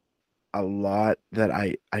a lot that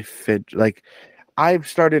I've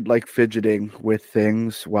started like fidgeting with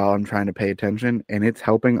things while I'm trying to pay attention, and it's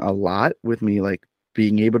helping a lot with me like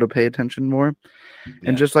being able to pay attention more.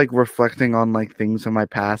 And just like reflecting on like things in my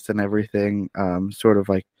past and everything, sort of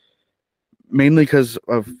like mainly because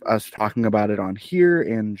of us talking about it on here,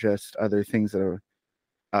 and just other things that are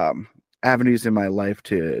avenues in my life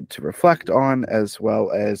to reflect on, as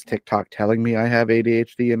well as TikTok telling me I have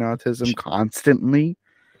ADHD and autism constantly.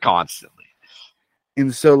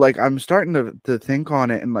 And so like I'm starting to think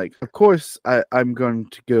on it, and like of course I'm going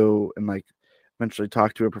to go and like eventually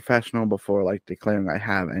talk to a professional before like declaring I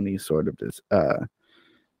have any sort of this ADHD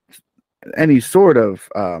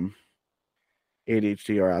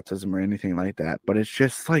or autism or anything like that. But it's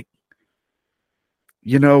just like,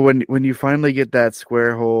 when you finally get that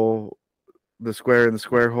square hole, the square in the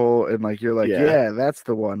square hole, and like you're like, yeah, that's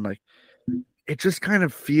the one. Like, it just kind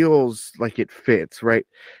of feels like it fits, right?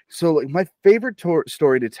 So like my favorite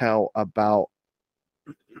story to tell about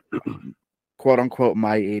quote unquote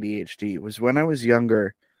my ADHD was when I was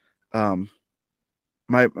younger. My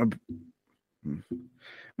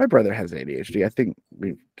brother has ADHD. I think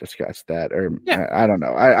we've discussed that, or I don't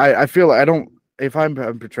know. I feel I don't. If I'm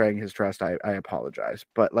betraying his trust, I apologize.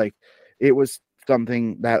 But like, it was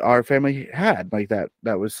something that our family had. Like that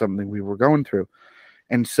was something we were going through,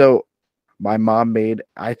 and so my mom made,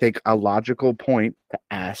 I think, a logical point to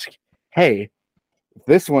ask, "Hey, if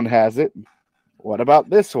this one has it, what about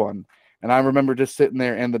this one?" And I remember just sitting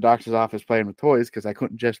there in the doctor's office playing with toys, because I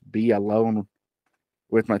couldn't just be alone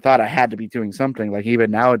with my thought. I had to be doing something. Like even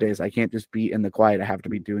nowadays, I can't just be in the quiet. I have to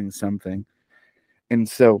be doing something. And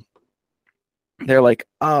so they're like,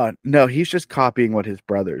 "Oh, no, he's just copying what his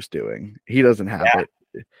brother's doing. He doesn't have it."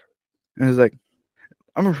 And I was like,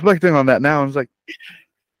 I'm reflecting on that now. I was like,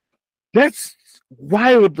 that's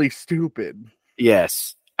wildly stupid.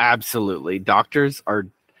 Yes, absolutely. Doctors are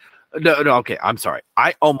no, okay, I'm sorry.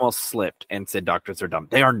 I almost slipped and said doctors are dumb.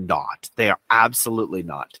 They are not. They are absolutely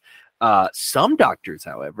not. Some doctors,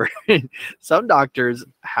 however,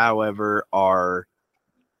 are,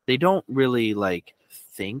 they don't really like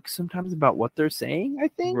think sometimes about what they're saying, I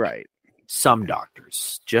think. Right. Some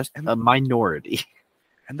doctors, just a minority.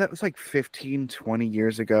 And that was like 15, 20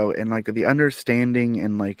 years ago. And like the understanding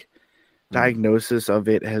and like diagnosis of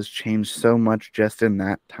it has changed so much just in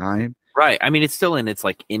that time. Right. I mean, it's still in its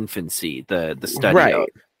like infancy, the study of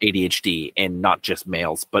ADHD, and not just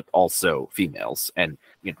males, but also females. And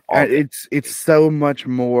it's so much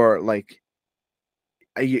more like,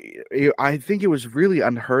 I think it was really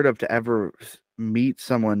unheard of to ever meet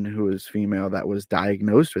someone who was female that was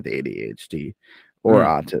diagnosed with ADHD or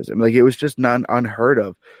autism. Like it was just unheard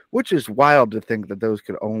of, which is wild to think that those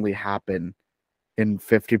could only happen in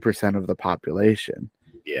 50% of the population.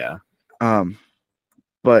 Yeah.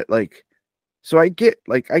 But like, so I get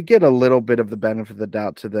a little bit of the benefit of the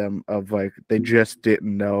doubt to them of like they just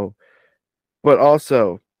didn't know, but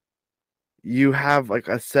also you have like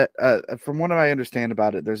a set from what I understand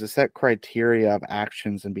about it, there's a set criteria of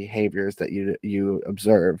actions and behaviors that you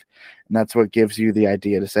observe, and that's what gives you the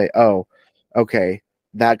idea to say, oh, okay,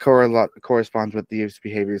 that corresponds with these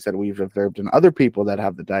behaviors that we've observed in other people that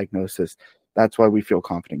have the diagnosis. That's why we feel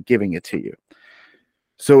confident giving it to you.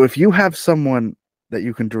 So if you have someone that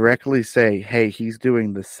you can directly say, hey, he's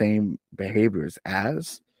doing the same behaviors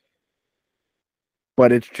as,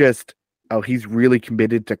 but it's just, oh, he's really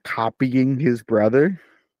committed to copying his brother.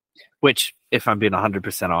 Which, if I'm being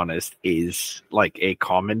 100% honest, is like a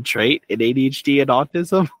common trait in ADHD and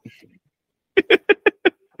autism.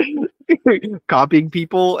 Copying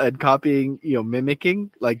people and copying,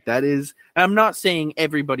 mimicking, like that is. I'm not saying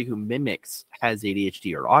everybody who mimics has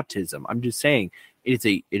ADHD or autism. I'm just saying it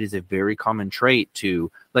is a very common trait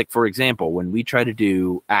to, like, for example, when we try to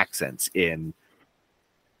do accents in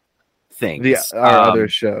things, Our other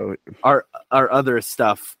show, our other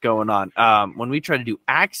stuff going on. When we try to do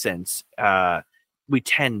accents, we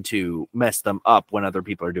tend to mess them up when other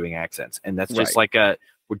people are doing accents, and that's just right.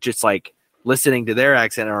 we're just like listening to their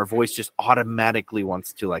accent, and our voice just automatically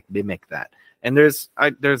wants to like mimic that. And there's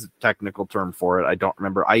a technical term for it. I don't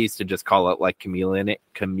remember. I used to just call it like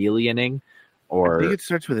chameleoning, or I think it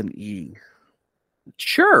starts with an E.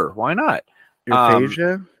 Sure, why not?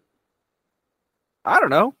 Aphasia? I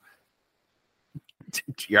don't know.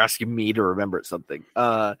 You're asking me to remember something.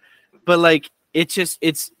 But like it's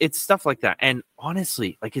stuff like that. And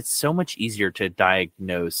honestly, like it's so much easier to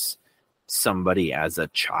diagnose somebody as a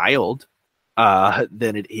child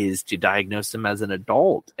than it is to diagnose them as an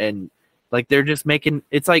adult. And like they're just making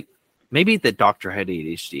it's like maybe the doctor had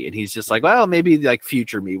ADHD and he's just like, well, maybe like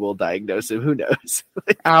future me will diagnose him. Who knows?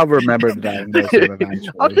 I'll remember to diagnose him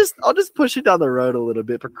eventually. I'll just push it down the road a little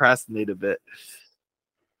bit, procrastinate a bit.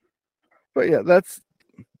 But yeah,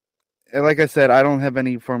 like I said, I don't have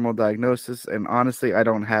any formal diagnosis, and honestly, I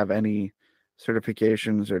don't have any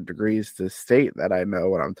certifications or degrees to state that I know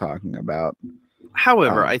what I'm talking about.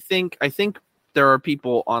 However, I think there are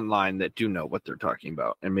people online that do know what they're talking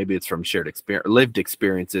about, and maybe it's from shared experience, lived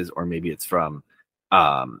experiences, or maybe it's from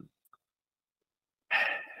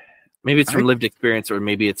lived experience, or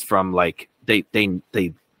maybe it's from like they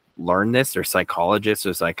learn this, or psychologists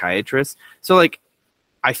or psychiatrists. So like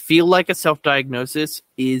I feel like a self-diagnosis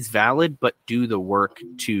is valid, but do the work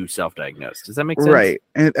to self-diagnose. Does that make sense? Right.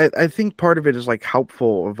 And I think part of it is like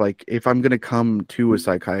helpful of like, if I'm going to come to a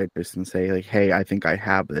psychiatrist and say like, hey, I think I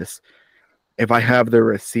have this, if I have the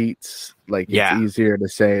receipts, like it's easier to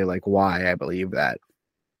say like why I believe that.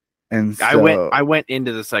 And so, I went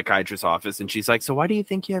into the psychiatrist's office and she's like, so why do you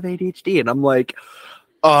think you have ADHD? And I'm like,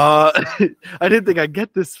 I didn't think I'd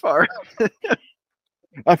get this far.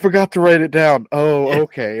 I forgot to write it down. Oh,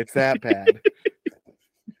 okay, it's that bad.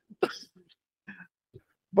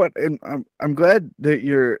 But I'm glad that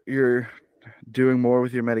you're doing more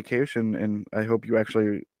with your medication, and I hope you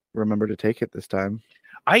actually remember to take it this time.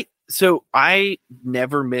 I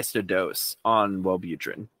never missed a dose on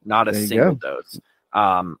Wellbutrin, not a single dose.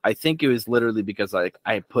 I think it was literally because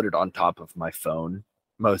I put it on top of my phone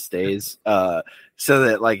most days, so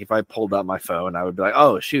that like if I pulled out my phone, I would be like,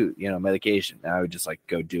 oh shoot, medication, and I would just like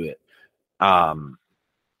go do it.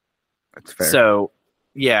 That's fair. So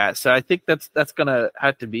yeah, so I think that's gonna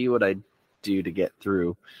have to be what I do to get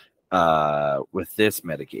through with this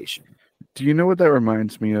medication. Do you know what that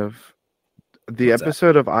reminds me of? The What's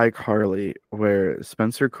episode of iCarly where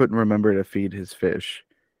Spencer couldn't remember to feed his fish,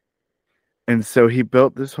 and so he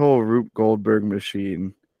built this whole Rube Goldberg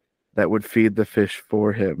machine that would feed the fish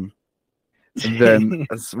for him. And then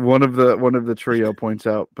one of the trio points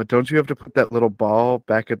out, but don't you have to put that little ball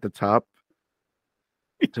back at the top?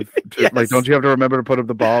 Yes. Like, don't you have to remember to put up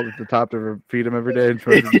the ball at the top to feed him every day? And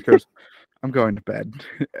Spencer just goes, I'm going to bed.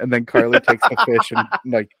 And then Carly takes the fish and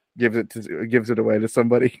like gives it away to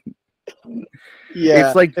somebody. Yeah,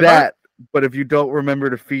 it's like that. But if you don't remember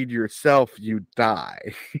to feed yourself, you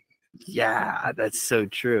die. Yeah, that's so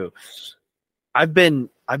true. I've been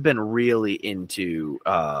really into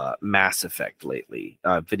Mass Effect lately,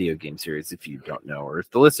 video game series, if you don't know, or if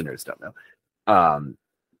the listeners don't know.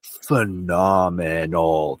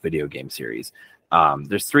 Phenomenal video game series.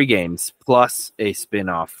 There's 3 games plus a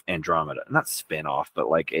spin-off Andromeda. Not spin-off, but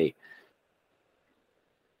like a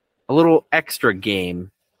little extra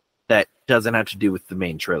game that doesn't have to do with the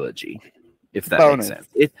main trilogy, if that makes sense.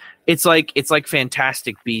 It's like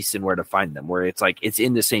Fantastic Beasts and Where to Find Them, where it's like it's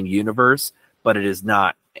in the same universe, but it is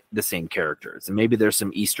not the same characters, and maybe there's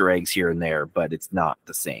some Easter eggs here and there, but it's not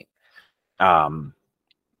the same.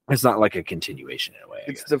 It's not like a continuation in a way.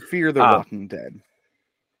 It's the Fear the Walking Dead.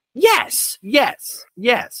 Yes,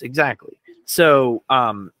 exactly. So,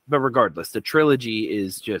 but regardless, the trilogy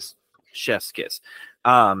is just chef's kiss.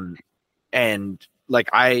 And like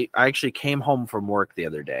I actually came home from work the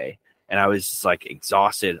other day, and I was just like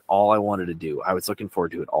exhausted. All I wanted to do, I was looking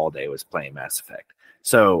forward to it all day, was playing Mass Effect.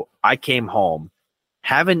 So I came home,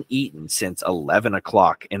 haven't eaten since 11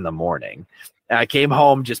 o'clock in the morning. And I came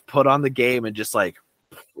home, just put on the game, and just like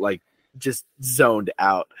just zoned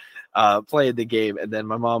out, playing the game. And then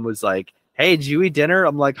my mom was like, "Hey, did you eat dinner?"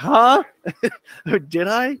 I'm like, "Huh? Did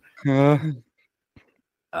I?"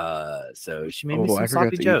 So she made me some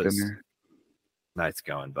sloppy joes. Nice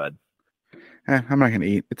going, bud. I'm not gonna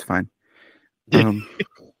eat. It's fine.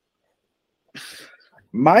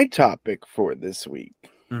 My topic for this week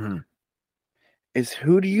is,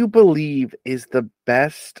 who do you believe is the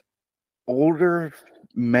best older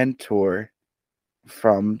mentor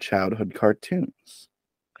from childhood cartoons?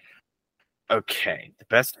 Okay, the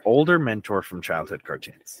best older mentor from childhood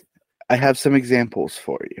cartoons. I have some examples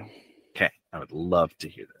for you. Okay, I would love to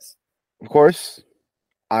hear this. Of course,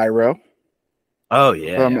 Iroh. Oh,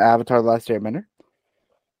 yeah. From Avatar: The Last Airbender.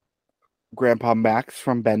 Grandpa Max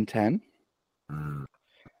from Ben 10.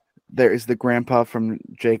 There is the grandpa from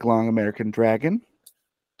Jake Long, American Dragon.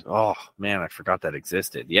 Oh, man, I forgot that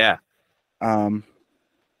existed. Yeah. Let's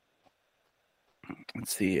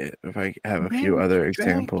see if I have a few other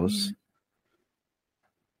examples.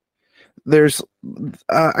 There's,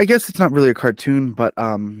 I guess it's not really a cartoon, but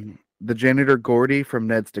the janitor Gordy from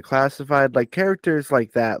Ned's Declassified, like characters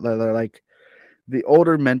like that are like the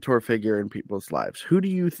older mentor figure in people's lives. Who do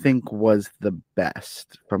you think was the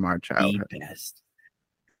best from our childhood? The best.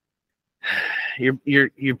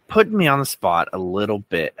 You're putting me on the spot a little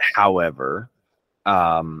bit. However,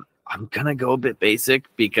 I'm gonna go a bit basic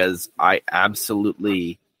because I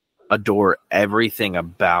absolutely adore everything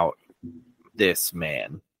about this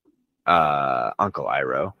man, Uncle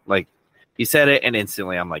Iroh. Like, you said it, and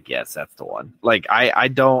instantly I'm like, yes, that's the one. Like, I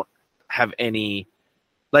don't have any,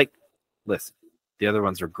 like, listen, the other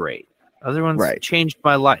ones are great. Other ones changed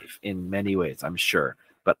my life in many ways, I'm sure.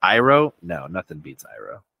 But Iroh, no, nothing beats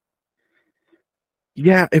Iroh.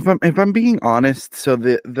 Yeah, if I'm being honest, so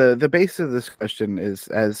the base of this question is,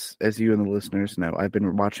 as you and the listeners know, I've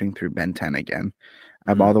been watching through Ben 10 again.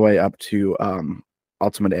 I'm all the way up to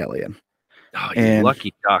Ultimate Alien. Oh, you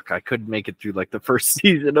lucky duck. I couldn't make it through like the first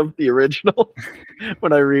season of the original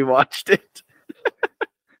when I rewatched it.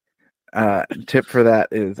 Tip for that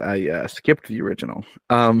is I skipped the original.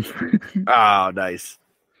 Oh, nice.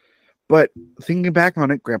 But thinking back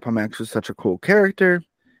on it, Grandpa Max was such a cool character,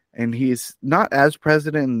 and he's not as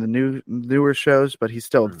president in the newer shows, but he's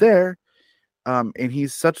still there. And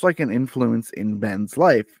he's such like an influence in Ben's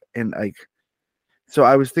life. And like, so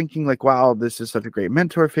I was thinking like, wow, this is such a great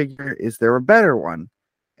mentor figure. Is there a better one?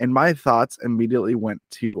 And my thoughts immediately went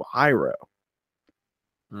to Iroh.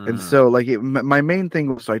 And so like my main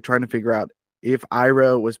thing was like trying to figure out if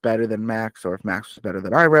Iroh was better than Max, or if Max was better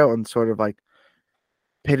than Iroh, and sort of like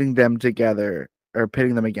pitting them together or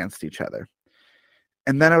pitting them against each other.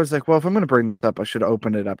 And then I was like, well, if I'm going to bring this up, I should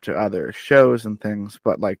open it up to other shows and things.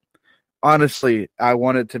 But like, honestly, I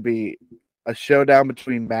want it to be a showdown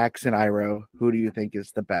between Max and Iroh. Who do you think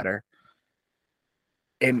is the better?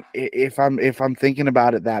 And if I'm thinking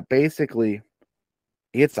about it, that basically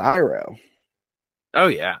it's Iroh. Oh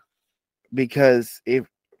yeah, because if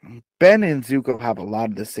Ben and Zuko have a lot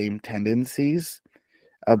of the same tendencies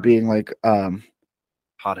of being like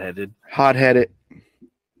hot-headed. Yeah,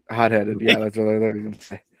 that's what I was going to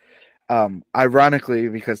say. Ironically,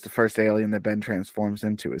 because the first alien that Ben transforms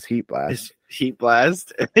into is Heat Blast. And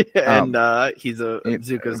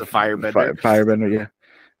Zuko's a firebender. Firebender,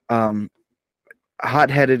 yeah.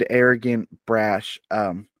 Hot-headed, arrogant, brash,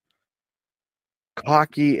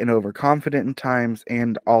 cocky and overconfident in times,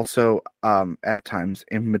 and also at times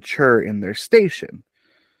immature in their station.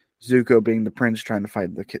 Zuko being the prince trying to fight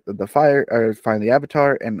the fire, or find the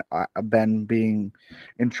Avatar, and Ben being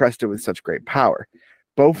entrusted with such great power.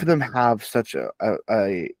 Both of them have such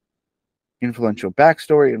a influential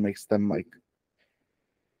backstory, and makes them like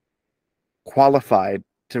qualified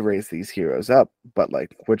to raise these heroes up. But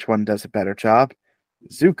like, which one does a better job?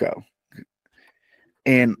 Zuko.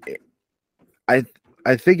 And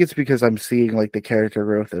I think it's because I'm seeing like the character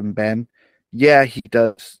growth in Ben. Yeah, he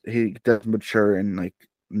does mature and like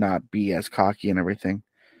not be as cocky and everything.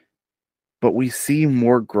 But we see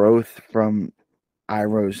more growth from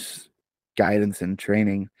Iroh's guidance and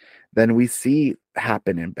training than we see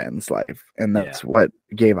happen in Ben's life, and Yeah. that's what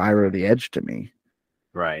gave Iroh the edge to me.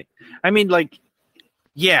 Right. I mean, like,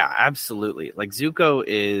 yeah, absolutely. Like Zuko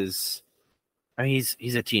is, I mean,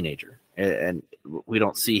 he's a teenager, and we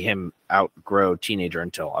don't see him outgrow teenager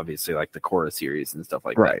until obviously like the Korra series and stuff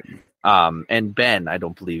like Right. that. And Ben, I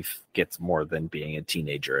don't believe gets more than being a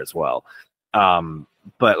teenager as well.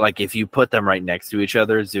 But like if you put them right next to each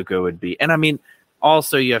other, Zuko would be, and I mean,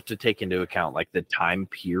 also you have to take into account like the time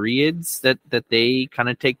periods that they kind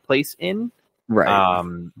of take place in. Right.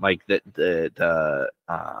 Like the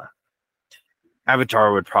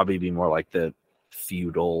Avatar would probably be more like the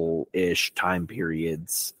feudal-ish time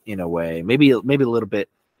periods in a way. Maybe a little bit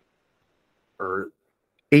or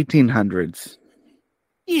 1800s.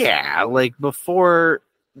 yeah, like before,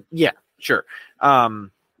 yeah, sure.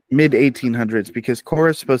 Mid 1800s, because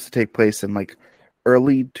Korra is supposed to take place in like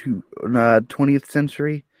early to 20th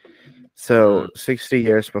century. So 60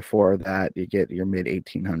 years before that, you get your mid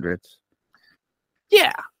 1800s.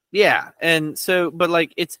 Yeah. And so, but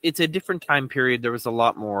like it's a different time period. There was a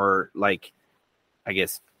lot more like, I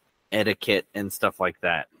guess, etiquette and stuff like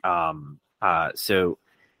that. So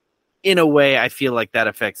in a way, I feel like that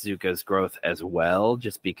affects Zuko's growth as well,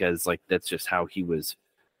 just because like that's just how he was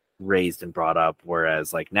raised and brought up.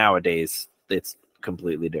 Whereas like nowadays, it's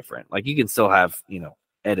completely different. Like you can still have,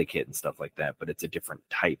 etiquette and stuff like that, but it's a different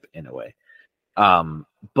type in a way.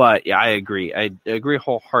 But yeah, I agree. I agree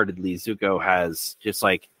wholeheartedly. Zuko has just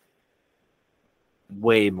like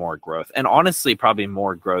way more growth, and honestly, probably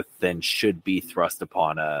more growth than should be thrust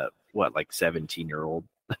upon a 17-year-old.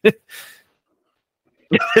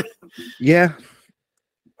 Yeah,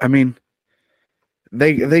 I mean,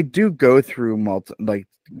 they do go through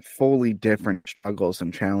fully different struggles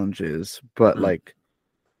and challenges, but like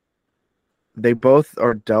they both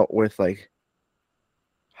are dealt with like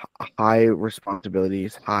high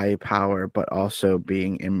responsibilities, high power, but also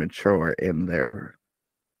being immature in their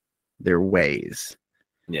ways.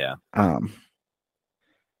 Yeah.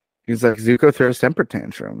 He's like Zuko throws temper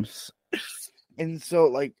tantrums, and so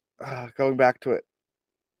like going back to it,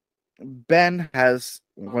 Ben has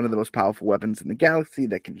one of the most powerful weapons in the galaxy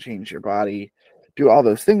that can change your body, do all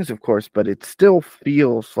those things, of course, but it still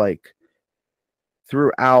feels like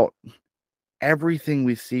throughout everything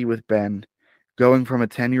we see with Ben, going from a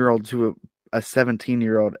 10-year-old to a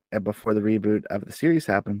 17-year-old before the reboot of the series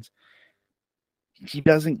happens, he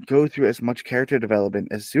doesn't go through as much character development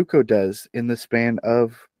as Zuko does in the span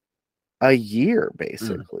of a year,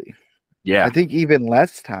 basically. Yeah. I think even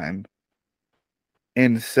less time.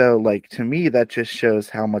 And so, like, to me, that just shows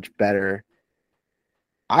how much better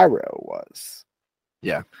Iroh was.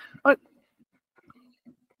 Yeah. But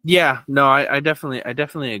yeah, no, I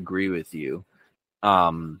definitely agree with you.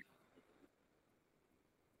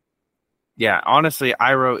 Yeah, honestly,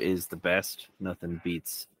 Iroh is the best. Nothing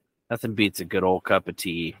beats a good old cup of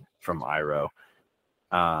tea from Iroh.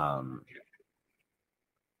 So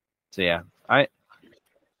yeah, I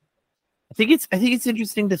think it's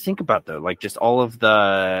interesting to think about though, like just all of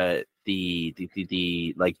the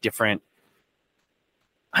like different.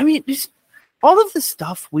 I mean, just all of the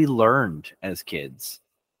stuff we learned as kids.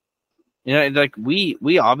 Like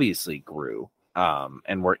we obviously grew,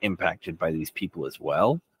 and were impacted by these people as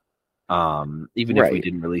well. Even if we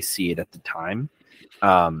didn't really see it at the time.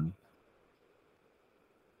 I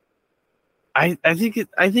think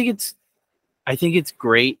it's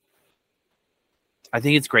great. I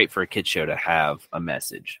think it's great for a kid show to have a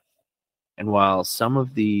message. And while some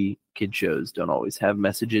of the kid shows don't always have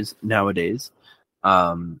messages nowadays,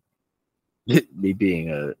 me being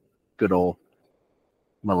a good old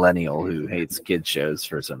millennial who hates kid shows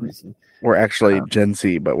for some reason. We're actually Gen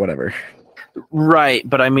Z, but whatever. Right,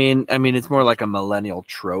 but I mean, it's more like a millennial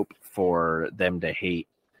trope for them to hate,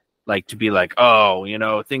 like to be like, oh,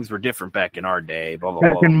 things were different back in our day. Blah blah.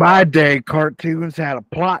 Back blah, in blah. my day, cartoons had a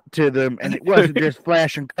plot to them, and it wasn't just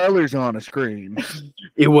flashing colors on a screen.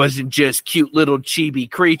 It wasn't just cute little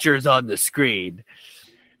chibi creatures on the screen.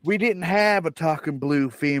 We didn't have a talking blue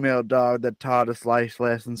female dog that taught us life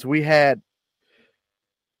lessons. We had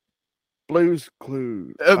Blue's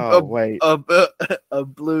Clues. Wait. A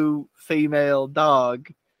blue female dog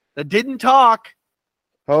that didn't talk.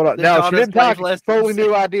 Hold on. No, she didn't talk. It's a totally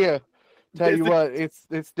new idea. Tell you what,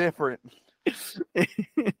 it's different.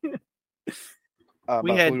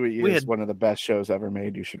 Bluey is one of the best shows ever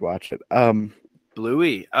made. You should watch it.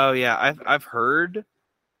 Bluey. Oh yeah, I've heard.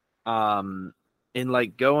 In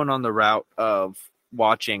like going on the route of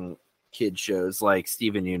watching kid shows like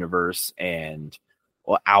Steven Universe and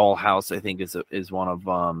Owl House, I think is one of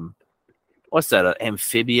what's that?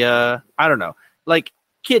 Amphibia? I don't know. Like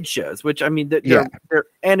kid shows, which I mean, they're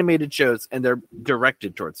animated shows and they're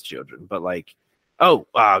directed towards children. But like,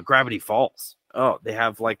 Gravity Falls. Oh, they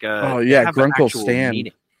have like a Grunkle Stan.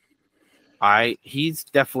 meaning. He's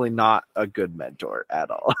definitely not a good mentor at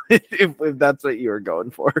all. if that's what you were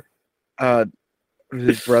going for.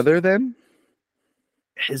 His brother then?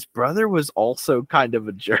 His brother was also kind of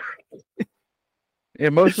a jerk. Yeah,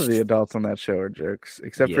 most of the adults on that show are jerks,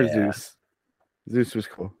 except for Zeus. Zeus was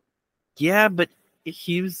cool. Yeah, but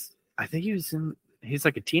he's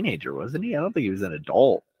like a teenager, wasn't he? I don't think he was an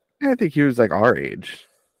adult. I think he was like our age.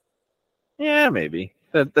 Yeah, maybe.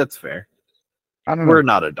 That's fair. I don't know. We're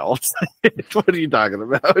not adults. What are you talking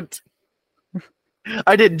about?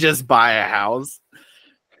 I didn't just buy a house.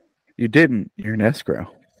 You didn't. You're an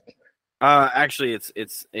escrow. Actually, it's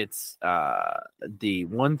the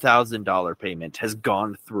 $1,000 payment has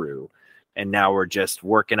gone through, and now we're just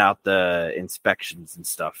working out the inspections and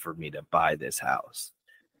stuff for me to buy this house.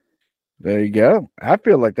 There you go. I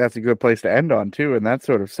feel like that's a good place to end on too, and that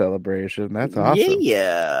sort of celebration. That's awesome.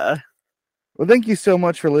 Yeah. Well, thank you so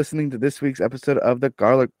much for listening to this week's episode of The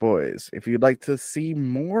Garlic Boys. If you'd like to see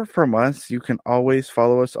more from us, you can always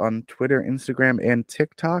follow us on Twitter, Instagram, and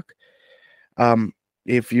TikTok.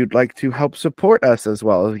 If you'd like to help support us as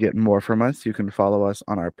well as get more from us, you can follow us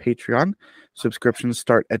on our Patreon. Subscriptions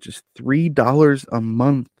start at just $3 a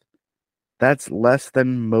month. That's less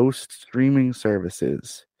than most streaming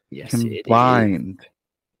services combined.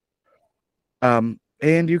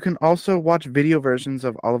 And you can also watch video versions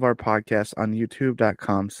of all of our podcasts on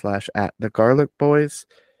youtube.com/@thegarlicboys.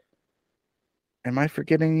 Am I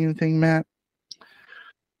forgetting anything, Matt?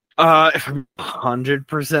 If I'm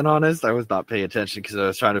 100% honest, I was not paying attention because I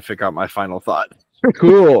was trying to figure out my final thought.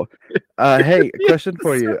 Cool. Hey, question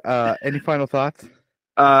for you. Any final thoughts?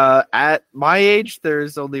 At my age,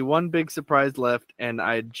 there's only one big surprise left, and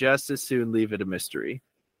I'd just as soon leave it a mystery.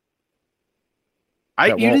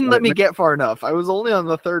 You didn't let me get far enough. I was only on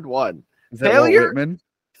the third one. Failure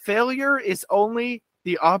is only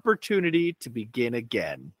the opportunity to begin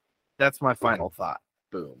again. That's my final thought.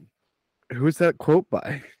 Boom. Who's that quote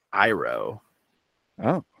by? Iroh.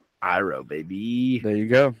 Oh. Iroh, baby. There you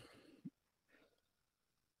go.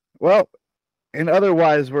 Well, in other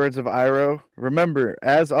wise words of Iroh, remember,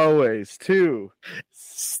 as always, to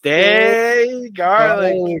stay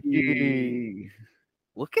garlicky.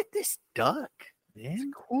 Look at this duck. Man. It's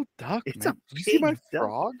a cool duck. It's man. a Did you see my duck.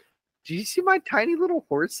 frog? Do you see my tiny little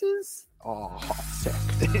horses? Oh, sick.